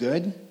everything's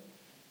good,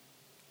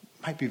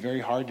 it might be very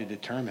hard to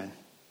determine.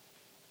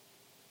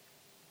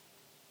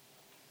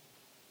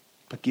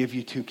 But give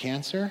you 2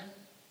 cancer,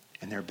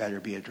 and there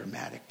better be a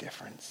dramatic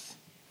difference.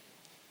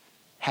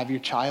 Have your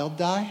child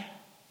die?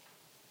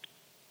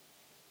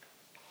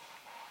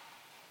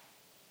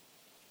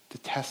 The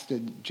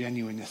tested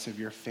genuineness of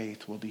your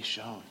faith will be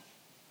shown.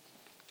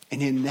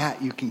 And in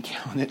that you can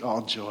count it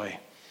all joy.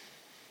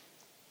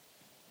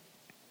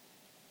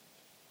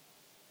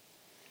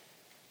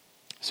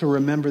 So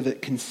remember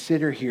that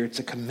consider here, it's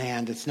a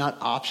command. It's not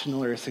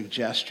optional or a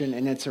suggestion,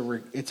 and it's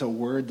a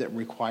word that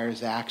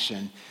requires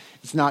action.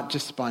 It's not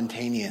just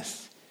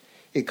spontaneous.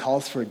 It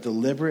calls for a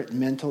deliberate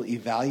mental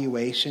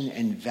evaluation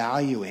and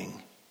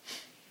valuing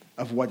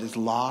of what is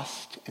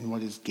lost and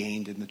what is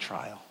gained in the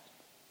trial.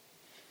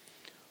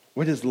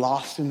 What is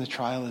lost in the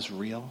trial is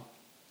real,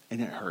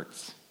 and it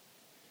hurts.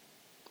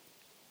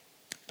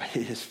 But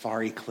it is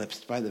far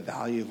eclipsed by the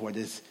value of what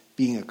is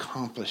being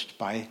accomplished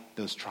by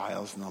those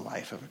trials in the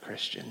life of a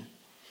Christian.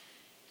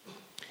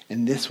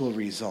 And this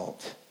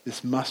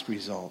must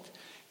result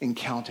in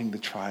counting the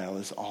trial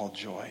as all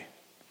joy.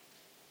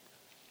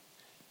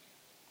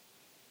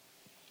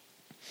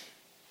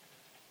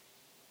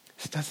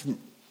 This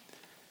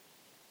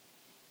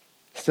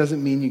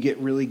doesn't mean you get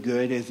really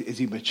good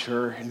as you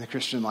mature in the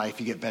Christian life.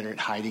 You get better at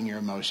hiding your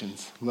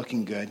emotions,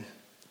 looking good.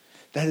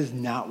 That is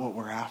not what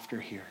we're after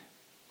here.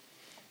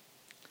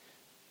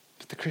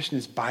 But the Christian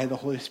is by the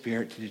Holy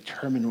Spirit to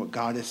determine what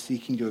God is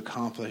seeking to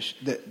accomplish.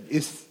 That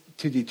is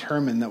to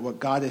determine that what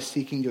God is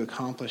seeking to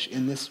accomplish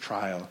in this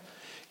trial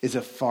is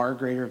of far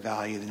greater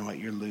value than what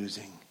you're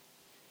losing.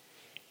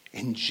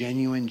 And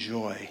genuine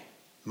joy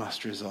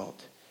must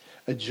result.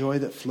 A joy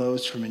that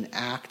flows from an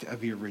act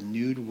of your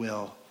renewed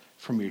will,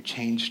 from your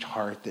changed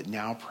heart that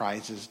now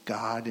prizes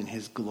God and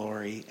his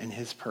glory and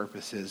his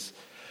purposes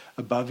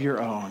above your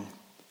own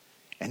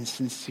and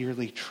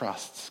sincerely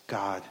trusts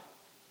God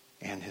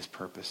and his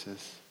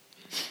purposes.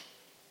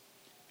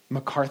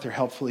 MacArthur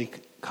helpfully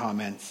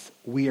comments,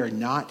 we are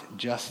not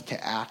just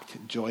to act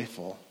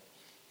joyful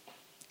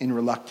in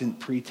reluctant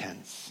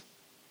pretense,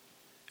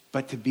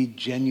 but to be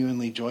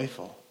genuinely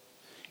joyful.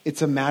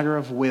 It's a matter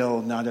of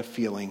will, not of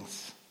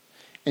feelings,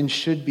 and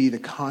should be the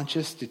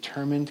conscious,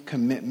 determined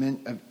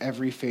commitment of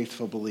every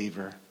faithful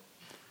believer.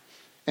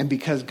 And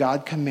because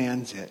God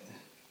commands it,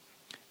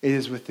 it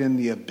is within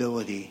the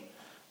ability,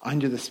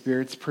 under the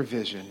Spirit's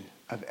provision,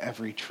 of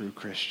every true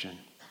Christian.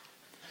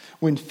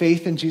 When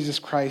faith in Jesus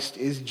Christ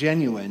is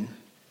genuine,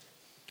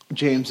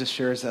 James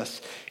assures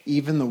us,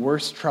 even the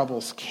worst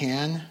troubles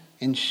can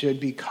and should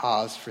be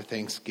cause for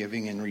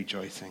thanksgiving and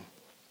rejoicing.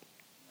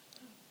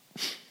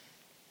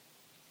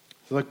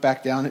 So look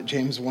back down at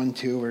James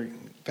 1:2. We're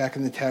back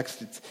in the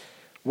text. It's,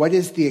 what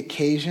is the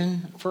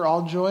occasion for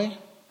all joy?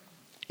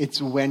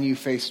 It's when you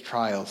face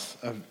trials,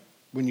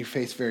 when you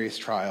face various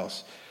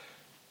trials.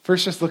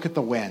 First, just look at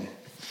the when.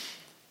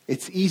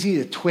 It's easy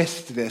to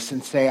twist this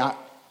and say,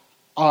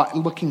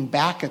 looking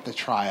back at the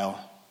trial,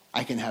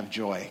 I can have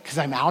joy because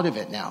I'm out of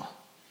it now.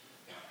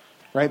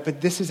 Right?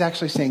 But this is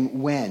actually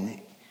saying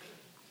when.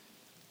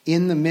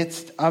 In the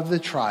midst of the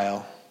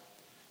trial,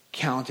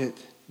 count it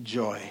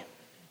joy.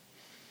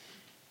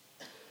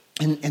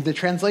 And the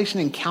translation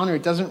encounter,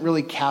 it doesn't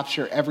really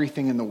capture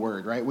everything in the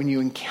word, right? When you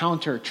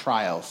encounter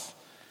trials,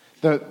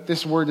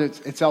 this word,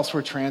 it's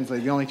elsewhere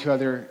translated. The only two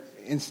other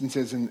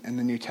instances in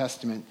the New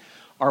Testament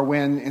are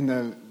when, in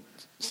the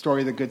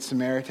story of the Good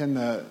Samaritan,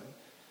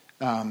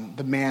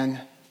 the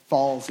man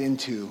falls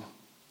into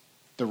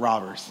the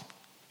robbers,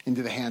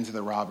 into the hands of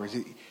the robbers.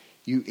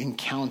 You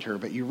encounter,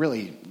 but you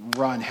really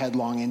run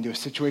headlong into a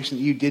situation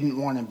that you didn't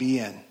want to be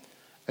in,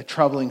 a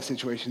troubling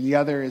situation. The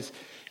other is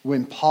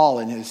when Paul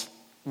in his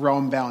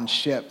Rome-bound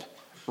ship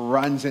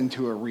runs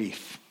into a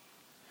reef.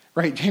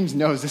 Right? James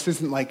knows this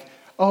isn't like,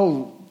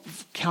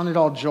 count it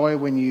all joy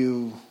when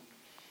you,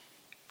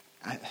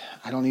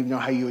 I don't even know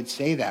how you would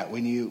say that,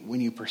 when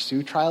you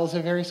pursue trials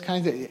of various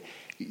kinds.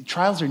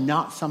 Trials are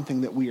not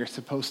something that we are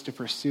supposed to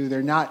pursue.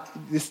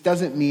 This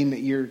doesn't mean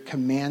that you're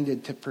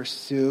commanded to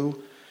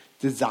pursue,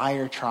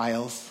 desire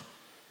trials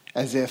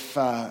as if,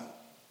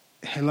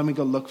 hey, let me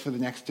go look for the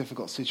next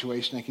difficult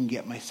situation I can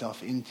get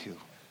myself into.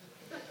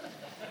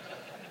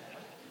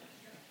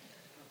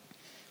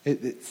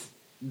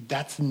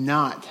 That's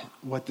not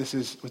what this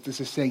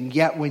is saying.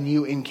 Yet when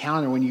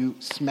you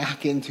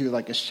smack into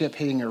like a ship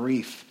hitting a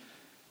reef,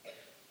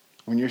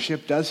 when your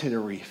ship does hit a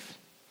reef,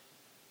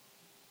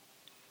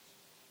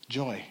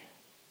 joy.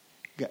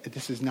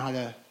 This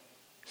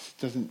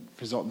doesn't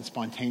result in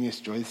spontaneous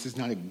joy. This is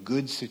not a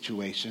good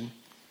situation.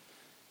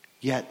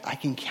 Yet I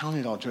can count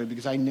it all joy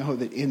because I know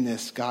that in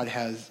this God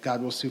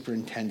will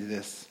superintend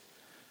this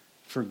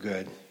for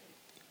good,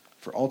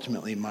 for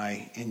ultimately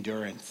my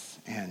endurance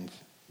and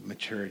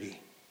maturity.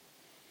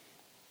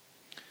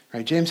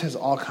 Right? James has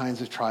all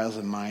kinds of trials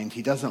in mind.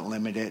 He doesn't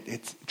limit it.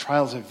 It's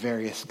trials of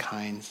various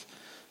kinds.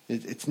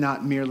 It's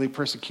not merely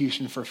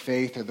persecution for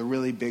faith or the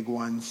really big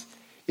ones.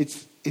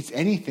 It's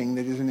anything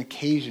that is an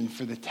occasion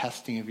for the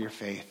testing of your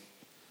faith.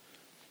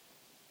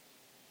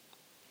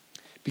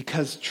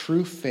 Because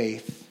true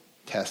faith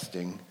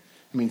testing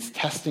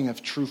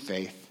of true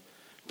faith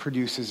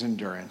produces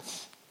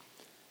endurance.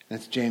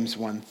 That's James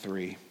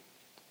 1:3.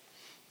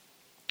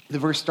 The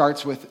verse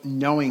starts with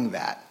knowing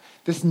that.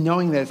 This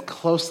knowing that is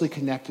closely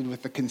connected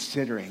with the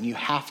considering. You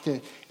have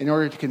to, in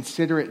order to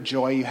consider it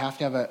joy, you have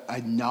to have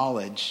a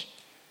knowledge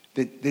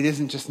that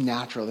isn't just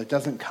natural, that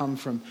doesn't come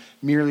from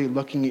merely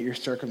looking at your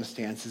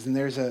circumstances. And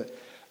there's a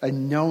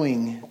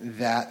knowing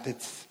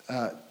that's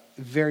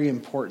very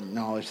important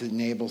knowledge that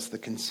enables the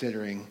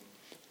considering.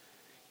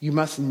 You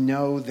must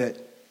know that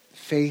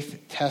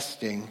faith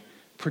testing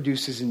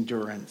produces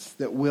endurance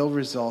that will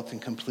result in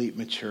complete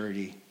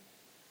maturity.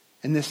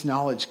 And this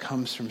knowledge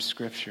comes from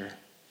Scripture.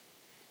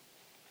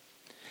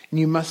 And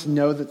you must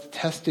know that the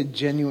tested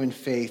genuine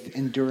faith,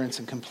 endurance,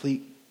 and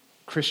complete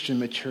Christian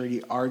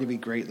maturity are to be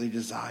greatly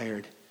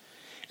desired.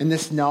 And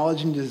this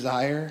knowledge and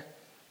desire,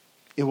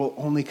 it will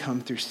only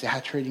come through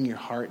saturating your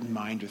heart and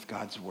mind with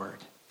God's Word.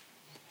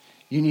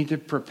 You need to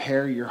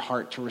prepare your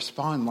heart to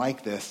respond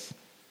like this,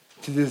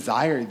 to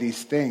desire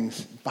these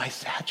things by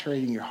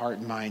saturating your heart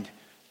and mind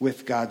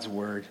with God's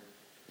Word.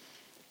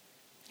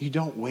 You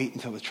don't wait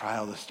until the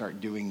trial to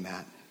start doing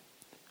that,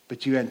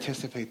 but you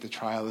anticipate the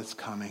trial that's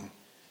coming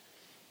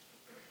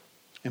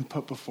and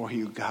put before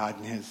you God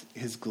and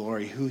his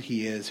glory, who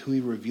he is, who he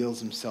reveals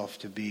himself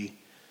to be,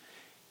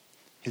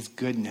 his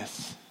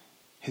goodness,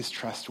 his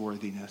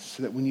trustworthiness,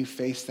 so that when you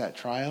face that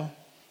trial,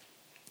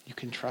 you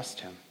can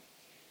trust him.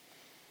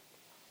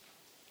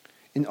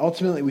 And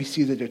ultimately, we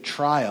see that a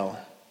trial,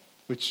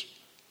 which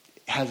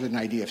has an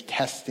idea of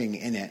testing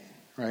in it,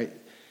 right?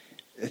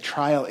 A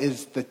trial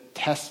is the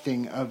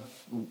testing of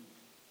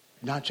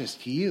not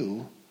just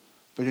you,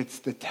 but it's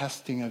the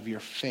testing of your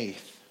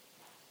faith.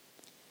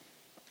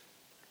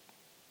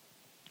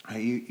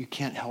 You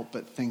can't help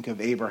but think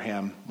of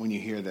Abraham when you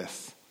hear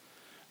this,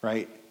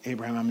 right?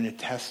 Abraham, I'm going to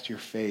test your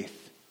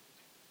faith.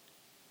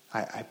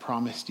 I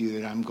promised you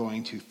that I'm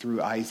going to,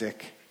 through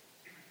Isaac,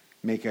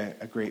 make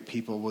a great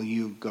people. Will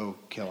you go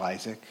kill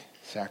Isaac,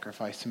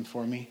 sacrifice him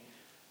for me?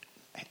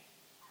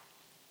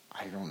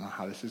 I don't know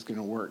how this is going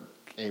to work,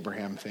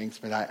 Abraham thinks,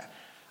 but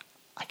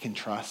I can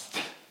trust.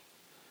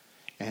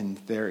 And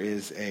there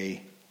is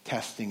a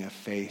testing of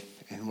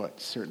faith in what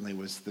certainly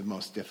was the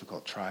most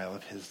difficult trial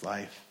of his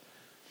life.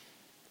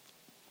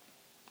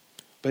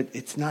 But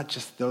it's not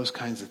just those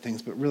kinds of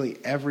things, but really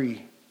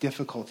every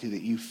difficulty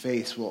that you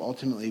face will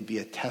ultimately be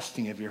a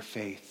testing of your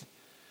faith.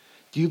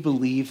 Do you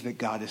believe that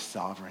God is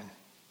sovereign?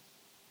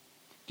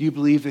 Do you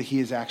believe that he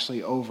is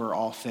actually over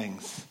all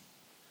things?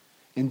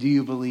 And do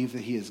you believe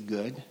that he is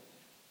good?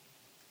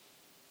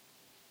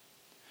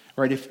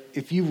 Right?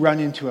 If you run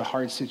into a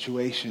hard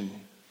situation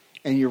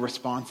and your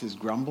response is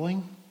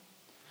grumbling,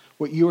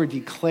 what you are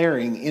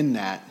declaring in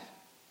that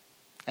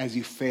as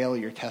you fail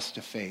your test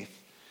of faith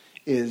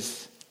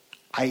is,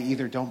 I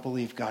either don't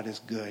believe God is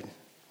good,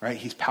 right?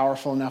 He's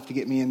powerful enough to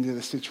get me into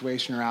the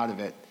situation or out of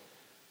it,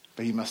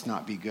 but he must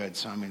not be good,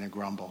 so I'm going to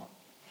grumble.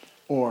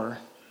 Or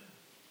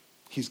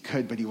he's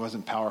good, but he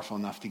wasn't powerful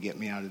enough to get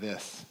me out of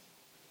this.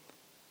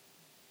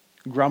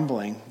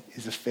 Grumbling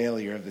is a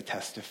failure of the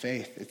test of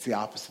faith. It's the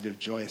opposite of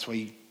joy. That's why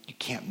you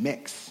can't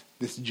mix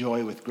this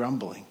joy with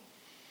grumbling.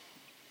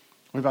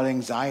 What about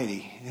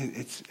anxiety?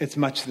 It's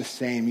much the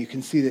same. You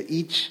can see that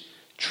each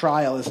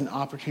trial is an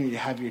opportunity to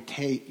have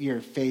your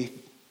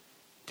faith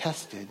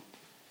tested.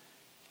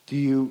 Do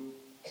you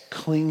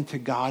cling to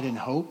God in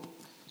hope?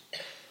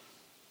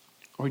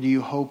 Or do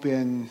you hope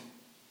in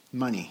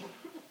money?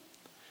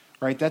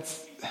 Right?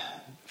 That's,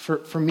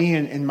 for me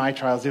in my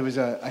trials, it was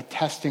a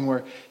testing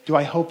where, do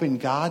I hope in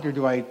God or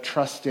do I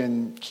trust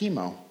in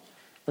chemo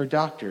or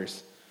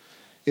doctors?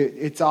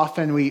 It's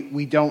often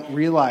we don't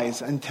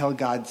realize until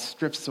God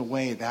strips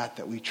away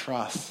that we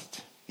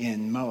trust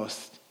in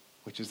most,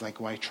 which is like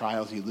why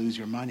trials, you lose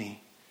your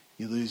money,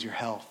 you lose your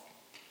health,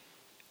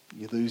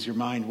 you lose your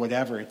mind,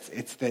 whatever.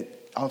 It's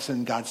that all of a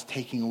sudden God's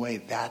taking away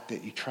that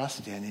you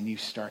trust in, and you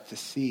start to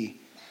see,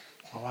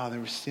 oh wow,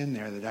 there was sin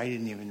there that I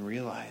didn't even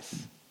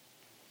realize.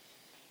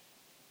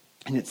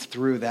 And it's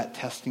through that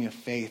testing of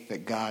faith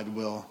that God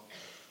will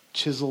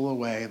chisel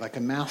away, like a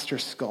master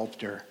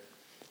sculptor,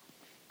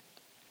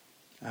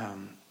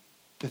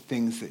 the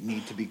things that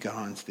need to be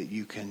gone so that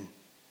you can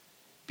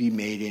be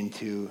made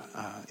into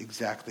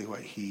exactly what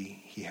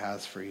he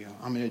has for you.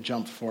 I'm going to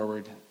jump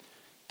forward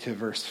to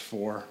verse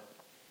 4.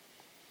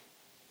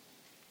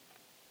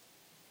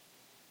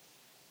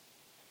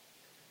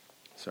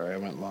 Sorry, I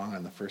went long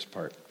on the first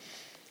part.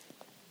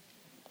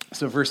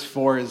 So verse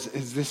 4 is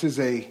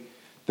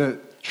the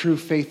true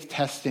faith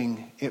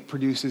testing, it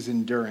produces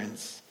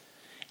endurance.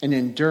 And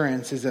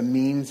endurance is a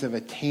means of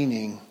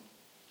attaining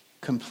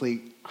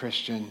complete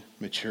Christian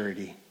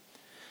maturity.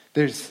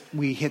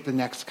 We hit the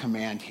next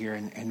command here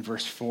in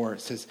verse 4.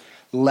 It says,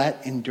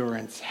 let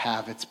endurance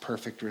have its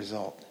perfect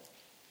result.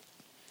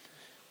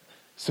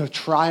 So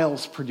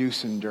trials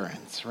produce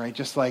endurance, right?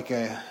 Just like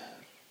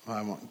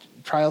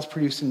trials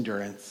produce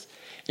endurance.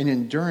 And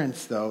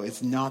endurance, though,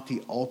 is not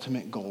the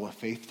ultimate goal of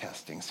faith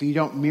testing. So you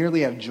don't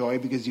merely have joy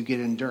because you get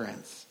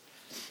endurance.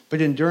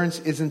 But endurance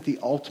isn't the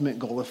ultimate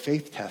goal of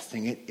faith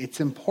testing. It's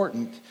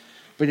important,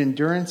 but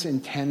endurance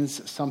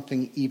intends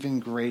something even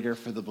greater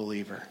for the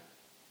believer.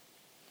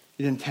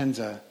 It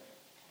intends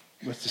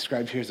what's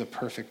described here as a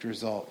perfect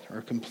result or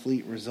a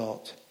complete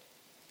result.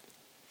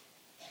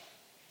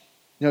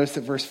 Notice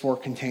that verse 4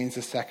 contains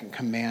the second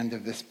command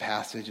of this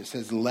passage. It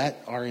says,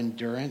 let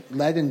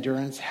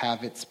endurance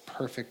have its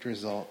perfect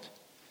result.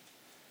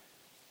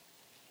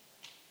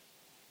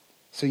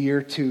 So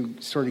you're to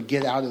sort of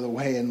get out of the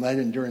way and let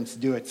endurance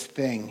do its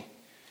thing.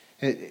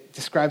 It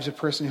describes a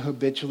person who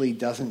habitually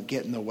doesn't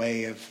get in the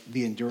way of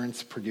the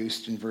endurance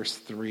produced in verse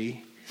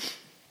 3.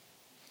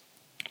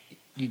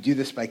 You do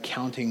this by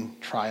counting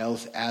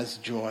trials as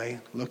joy,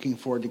 looking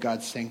forward to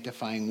God's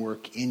sanctifying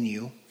work in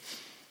you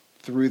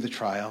through the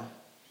trial.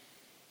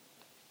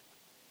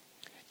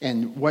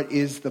 And what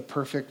is the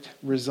perfect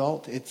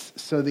result? It's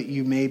so that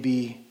you may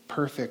be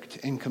perfect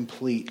and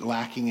complete,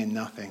 lacking in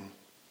nothing.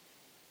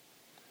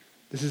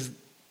 This is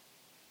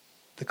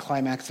the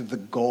climax of the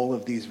goal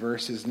of these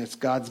verses, and it's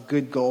God's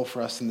good goal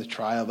for us in the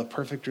trial, the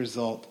perfect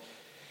result.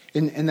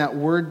 And that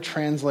word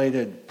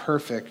translated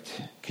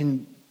perfect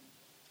can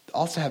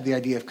also have the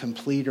idea of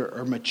complete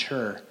or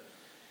mature,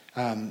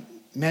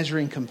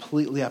 measuring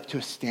completely up to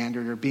a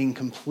standard or being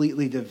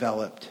completely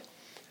developed.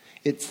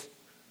 It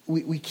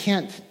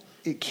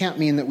can't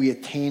mean that we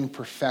attain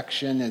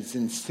perfection as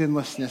in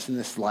sinlessness in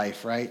this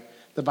life, right?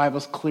 The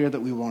Bible's clear that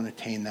we won't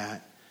attain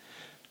that.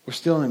 We're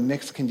still in a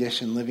mixed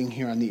condition living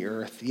here on the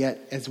earth. Yet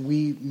as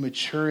we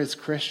mature as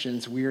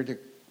Christians, we are to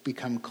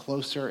become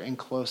closer and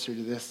closer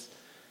to this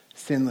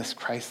sinless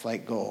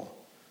Christ-like goal.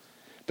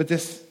 But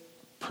this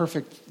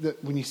perfect,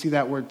 when you see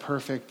that word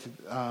perfect,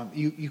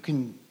 you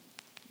can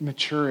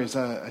mature as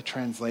a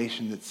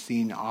translation that's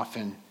seen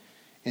often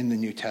in the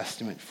New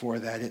Testament for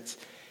that.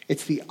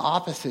 It's the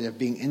opposite of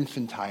being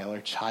infantile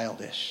or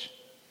childish.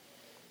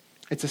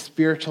 It's a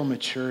spiritual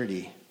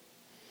maturity.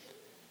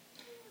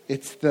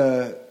 It's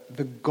the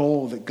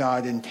goal that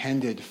God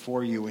intended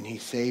for you when he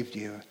saved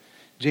you.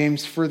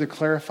 James further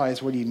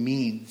clarifies what he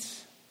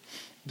means.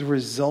 The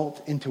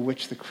result into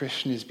which the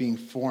Christian is being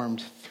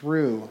formed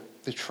through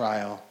the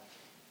trial.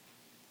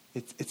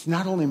 It's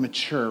not only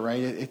mature,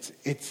 right?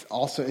 It's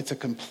a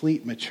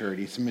complete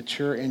maturity. It's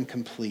mature and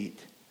complete.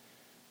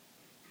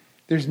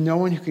 There's no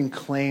one who can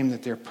claim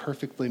that they're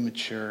perfectly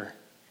mature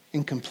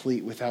and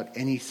complete without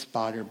any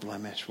spot or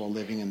blemish while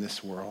living in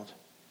this world.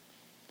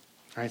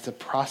 All right, it's a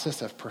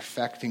process of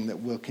perfecting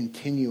that will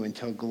continue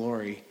until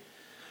glory.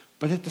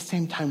 But at the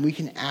same time, we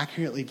can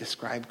accurately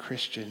describe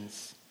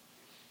Christians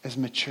as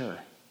mature,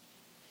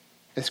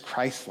 as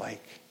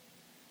Christ-like.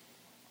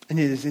 And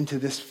it is into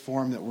this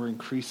form that we're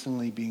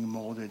increasingly being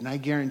molded. And I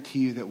guarantee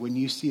you that when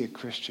you see a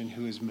Christian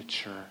who is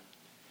mature,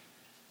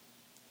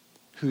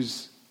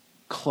 who's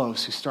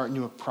close, who's starting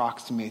to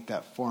approximate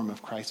that form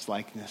of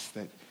Christ-likeness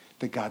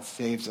that God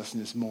saves us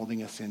and is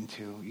molding us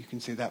into, you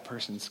can say that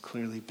person's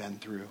clearly been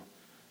through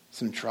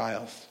some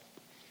trials.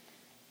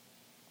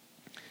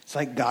 It's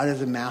like God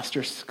is a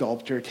master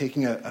sculptor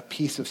taking a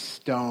piece of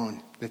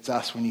stone that's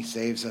us when he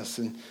saves us,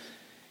 and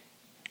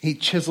he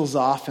chisels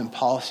off and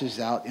polishes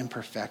out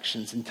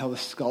imperfections until the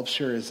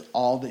sculpture is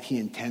all that he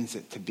intends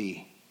it to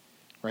be,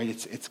 right?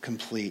 It's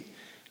complete.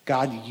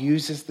 God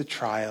uses the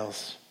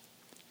trials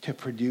to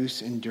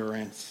produce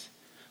endurance,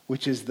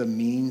 which is the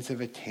means of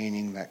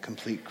attaining that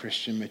complete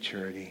Christian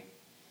maturity.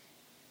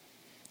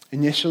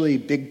 Initially,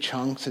 big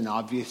chunks and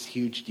obvious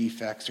huge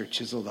defects are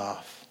chiseled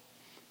off.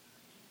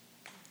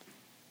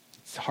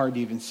 It's hard to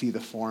even see the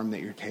form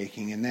that you're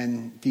taking. And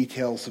then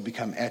details will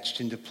become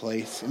etched into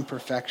place.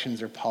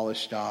 Imperfections are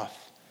polished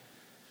off.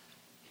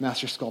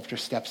 Master sculptor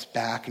steps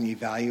back and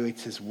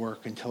evaluates his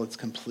work until it's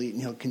complete,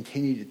 and he'll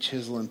continue to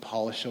chisel and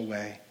polish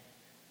away.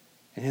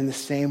 And in the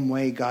same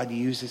way, God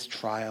uses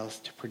trials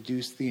to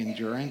produce the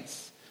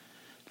endurance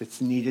that's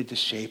needed to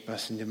shape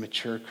us into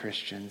mature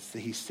Christians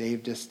that he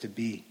saved us to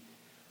be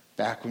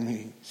back when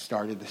we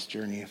started this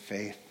journey of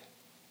faith.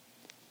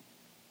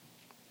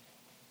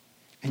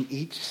 And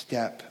each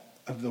step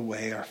of the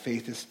way, our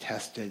faith is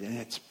tested, and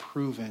it's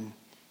proven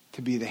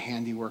to be the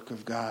handiwork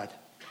of God.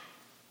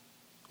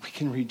 We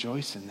can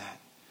rejoice in that,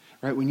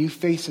 right? When you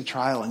face a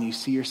trial and you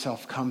see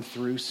yourself come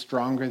through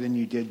stronger than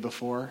you did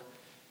before,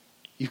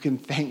 you can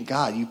thank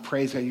God. You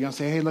praise God. You don't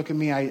say, hey, look at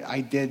me. I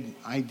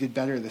did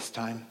better this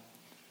time.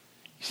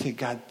 You say,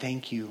 God,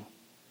 thank you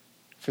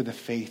for the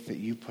faith that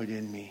you put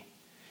in me,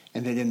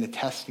 and that in the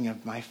testing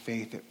of my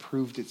faith, it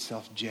proved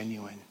itself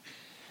genuine.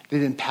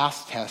 That in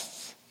past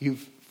tests,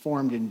 you've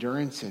formed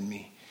endurance in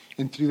me,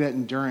 and through that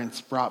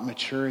endurance brought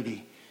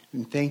maturity.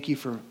 And thank you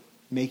for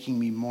making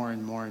me more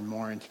and more and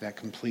more into that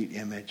complete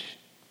image,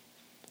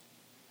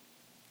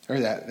 or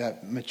that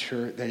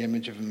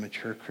image of a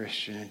mature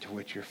Christian into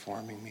which you're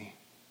forming me.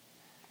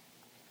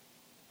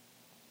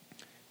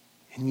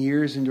 And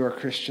years into our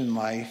Christian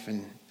life,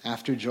 and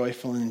after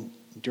joyful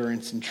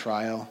endurance and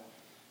trial,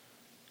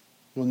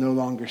 we'll no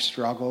longer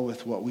struggle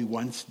with what we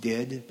once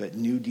did, but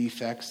new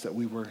defects that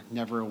we were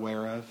never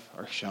aware of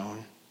are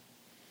shown.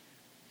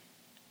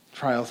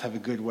 Trials have a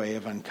good way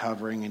of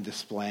uncovering and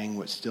displaying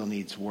what still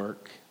needs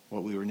work,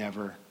 what we were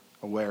never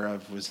aware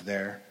of was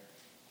there.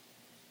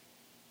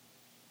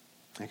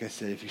 Like I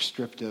said, if you're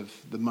stripped of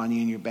the money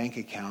in your bank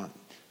account,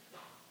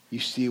 you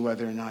see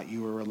whether or not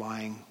you were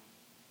relying,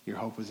 your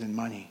hope was in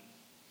money.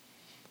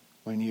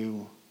 When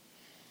you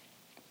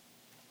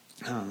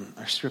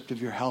are stripped of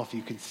your health,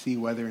 you can see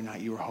whether or not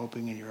you were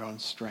hoping in your own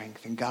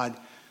strength. And God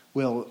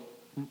will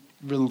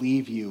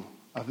relieve you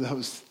of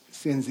those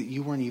sins that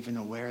you weren't even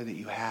aware that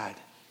you had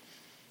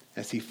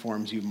as he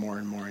forms you more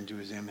and more into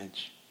his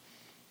image.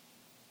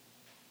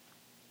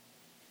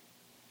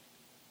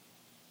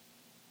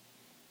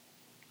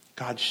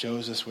 God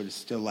shows us what is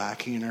still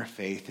lacking in our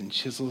faith and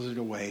chisels it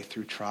away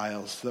through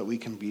trials so that we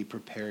can be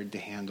prepared to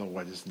handle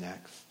what is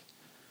next.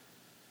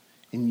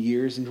 In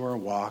years into our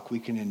walk, we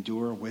can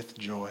endure with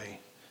joy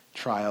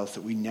trials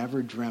that we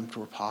never dreamt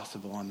were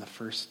possible on the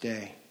first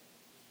day.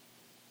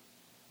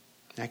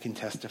 I can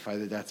testify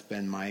that that's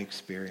been my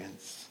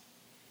experience.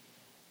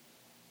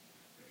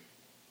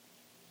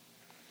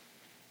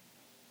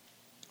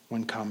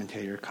 One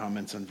commentator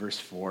comments on verse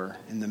 4,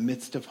 in the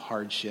midst of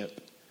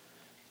hardship,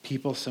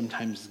 people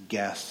sometimes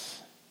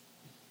guess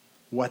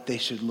what they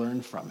should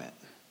learn from it.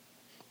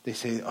 They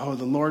say, oh,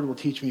 the Lord will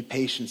teach me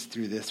patience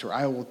through this, or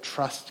I will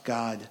trust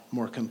God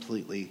more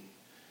completely.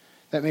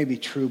 That may be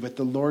true, but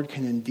the Lord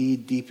can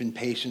indeed deepen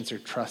patience or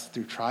trust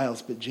through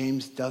trials. But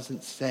James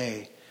doesn't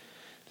say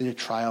that a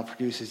trial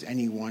produces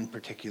any one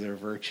particular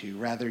virtue.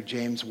 Rather,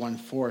 James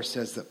 1:4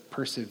 says that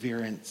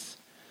perseverance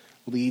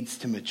leads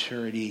to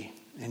maturity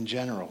in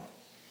general.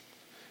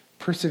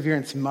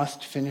 Perseverance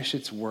must finish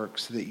its work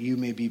so that you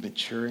may be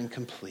mature and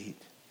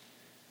complete,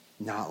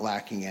 not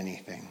lacking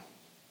anything.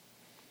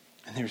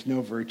 And there's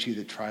no virtue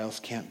that trials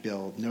can't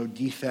build, no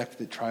defect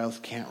that trials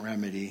can't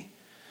remedy,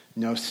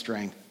 no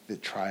strength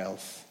that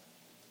trials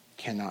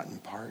cannot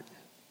impart.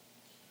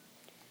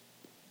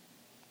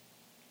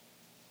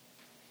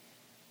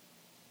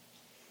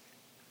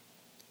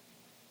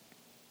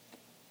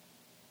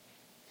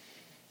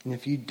 And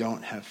if you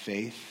don't have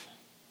faith,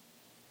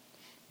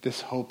 this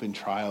hope in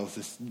trials,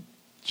 this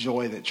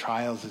joy that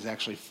trials is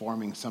actually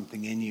forming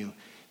something in you,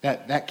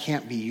 that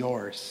can't be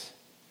yours.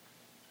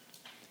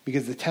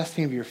 Because the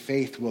testing of your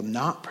faith will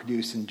not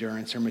produce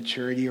endurance or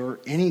maturity or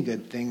any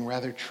good thing.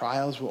 Rather,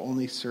 trials will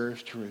only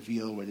serve to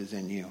reveal what is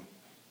in you.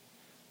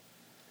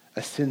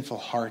 A sinful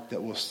heart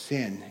that will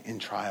sin in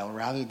trial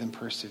rather than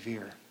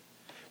persevere.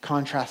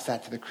 Contrast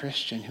that to the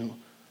Christian who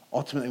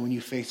ultimately, when you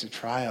face a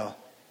trial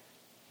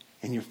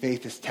and your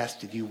faith is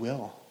tested, you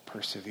will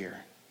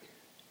persevere.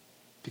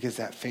 Because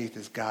that faith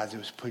is God's. It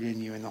was put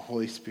in you in the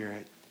Holy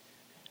Spirit.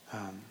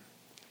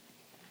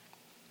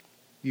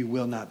 You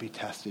will not be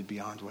tested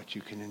beyond what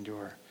you can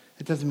endure.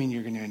 It doesn't mean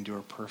you're going to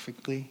endure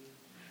perfectly,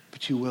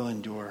 but you will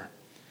endure.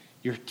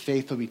 Your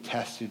faith will be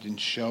tested and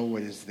show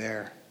what is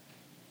there.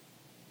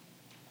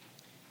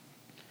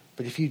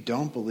 But if you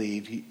don't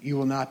believe, you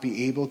will not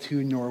be able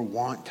to nor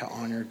want to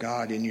honor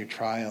God in your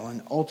trial.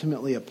 And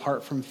ultimately,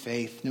 apart from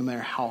faith, no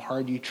matter how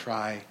hard you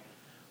try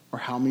or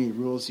how many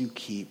rules you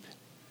keep,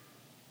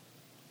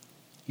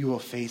 you will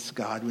face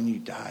God when you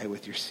die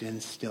with your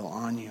sins still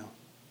on you.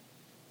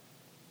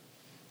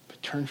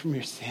 But turn from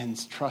your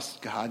sins,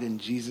 trust God in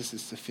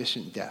Jesus'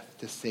 sufficient death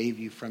to save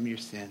you from your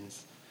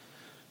sins,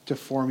 to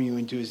form you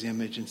into his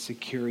image and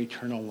secure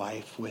eternal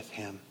life with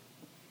him.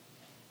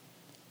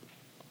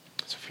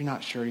 So if you're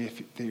not sure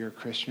that you're a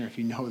Christian, or if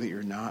you know that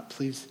you're not,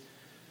 please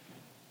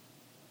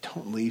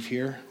don't leave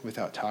here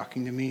without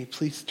talking to me.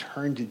 Please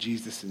turn to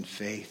Jesus in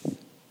faith.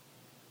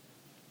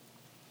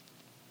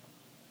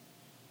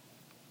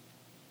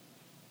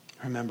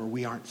 Remember,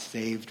 we aren't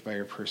saved by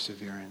our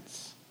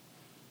perseverance,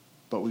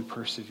 but we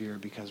persevere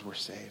because we're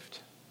saved.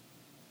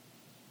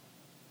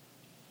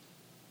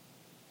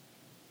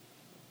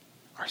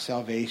 Our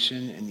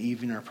salvation and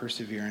even our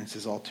perseverance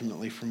is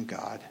ultimately from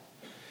God.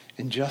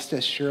 And just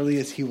as surely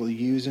as he will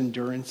use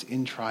endurance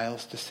in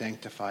trials to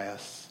sanctify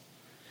us,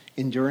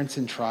 endurance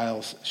in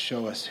trials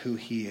show us who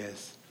he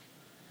is.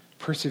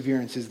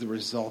 Perseverance is the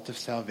result of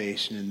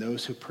salvation, and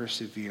those who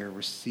persevere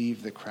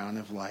receive the crown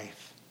of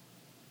life.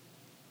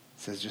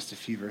 It says just a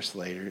few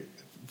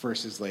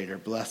verses later,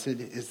 blessed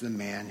is the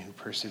man who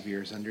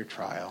perseveres under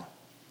trial.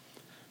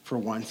 For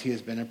once he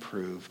has been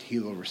approved, he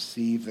will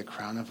receive the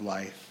crown of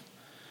life,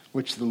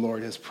 which the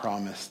Lord has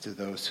promised to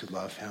those who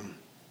love him.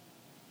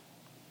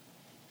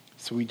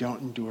 So we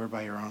don't endure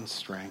by our own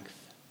strength,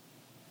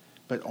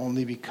 but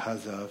only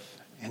because of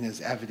and as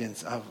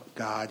evidence of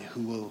God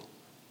who will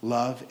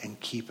love and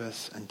keep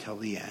us until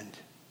the end.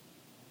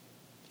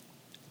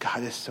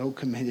 God is so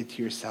committed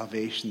to your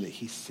salvation that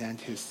he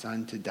sent his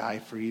son to die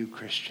for you,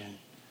 Christian.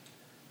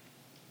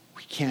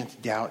 We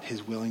can't doubt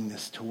his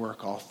willingness to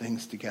work all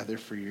things together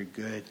for your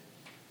good,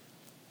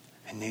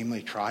 and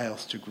namely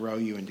trials to grow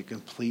you into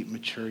complete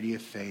maturity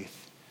of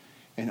faith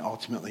and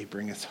ultimately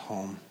bring us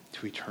home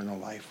to eternal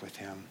life with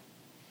him.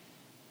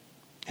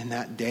 In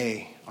that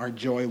day, our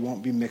joy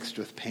won't be mixed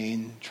with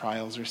pain,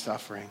 trials, or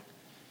suffering.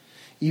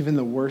 Even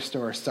the worst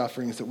of our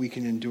sufferings that we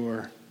can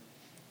endure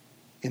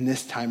in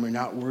this time are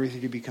not worthy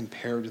to be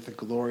compared with the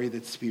glory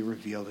that's to be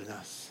revealed in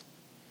us.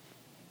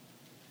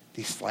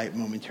 These slight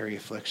momentary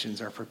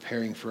afflictions are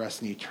preparing for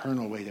us an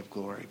eternal weight of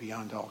glory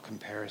beyond all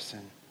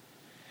comparison.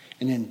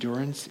 And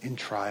endurance in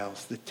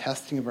trials, the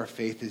testing of our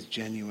faith is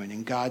genuine,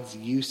 and God's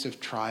use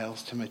of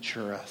trials to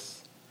mature us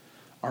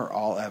are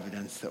all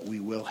evidence that we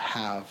will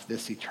have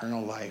this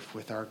eternal life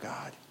with our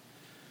God.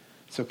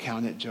 So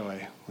count it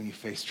joy when you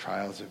face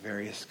trials of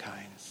various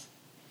kinds.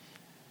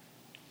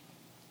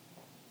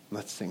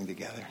 Let's sing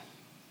together.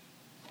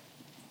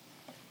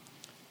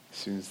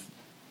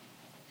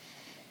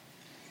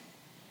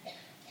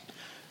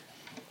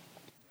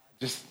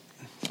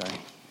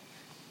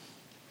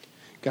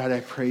 God,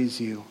 I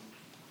praise you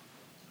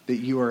that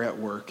you are at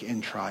work in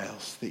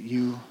trials, that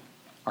you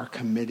are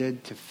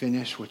committed to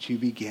finish what you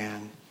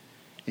began,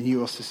 and you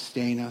will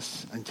sustain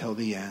us until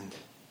the end.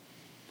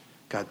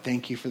 God,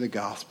 thank you for the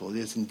gospel. It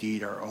is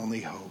indeed our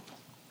only hope.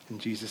 In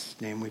Jesus'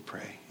 name we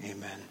pray.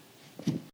 Amen.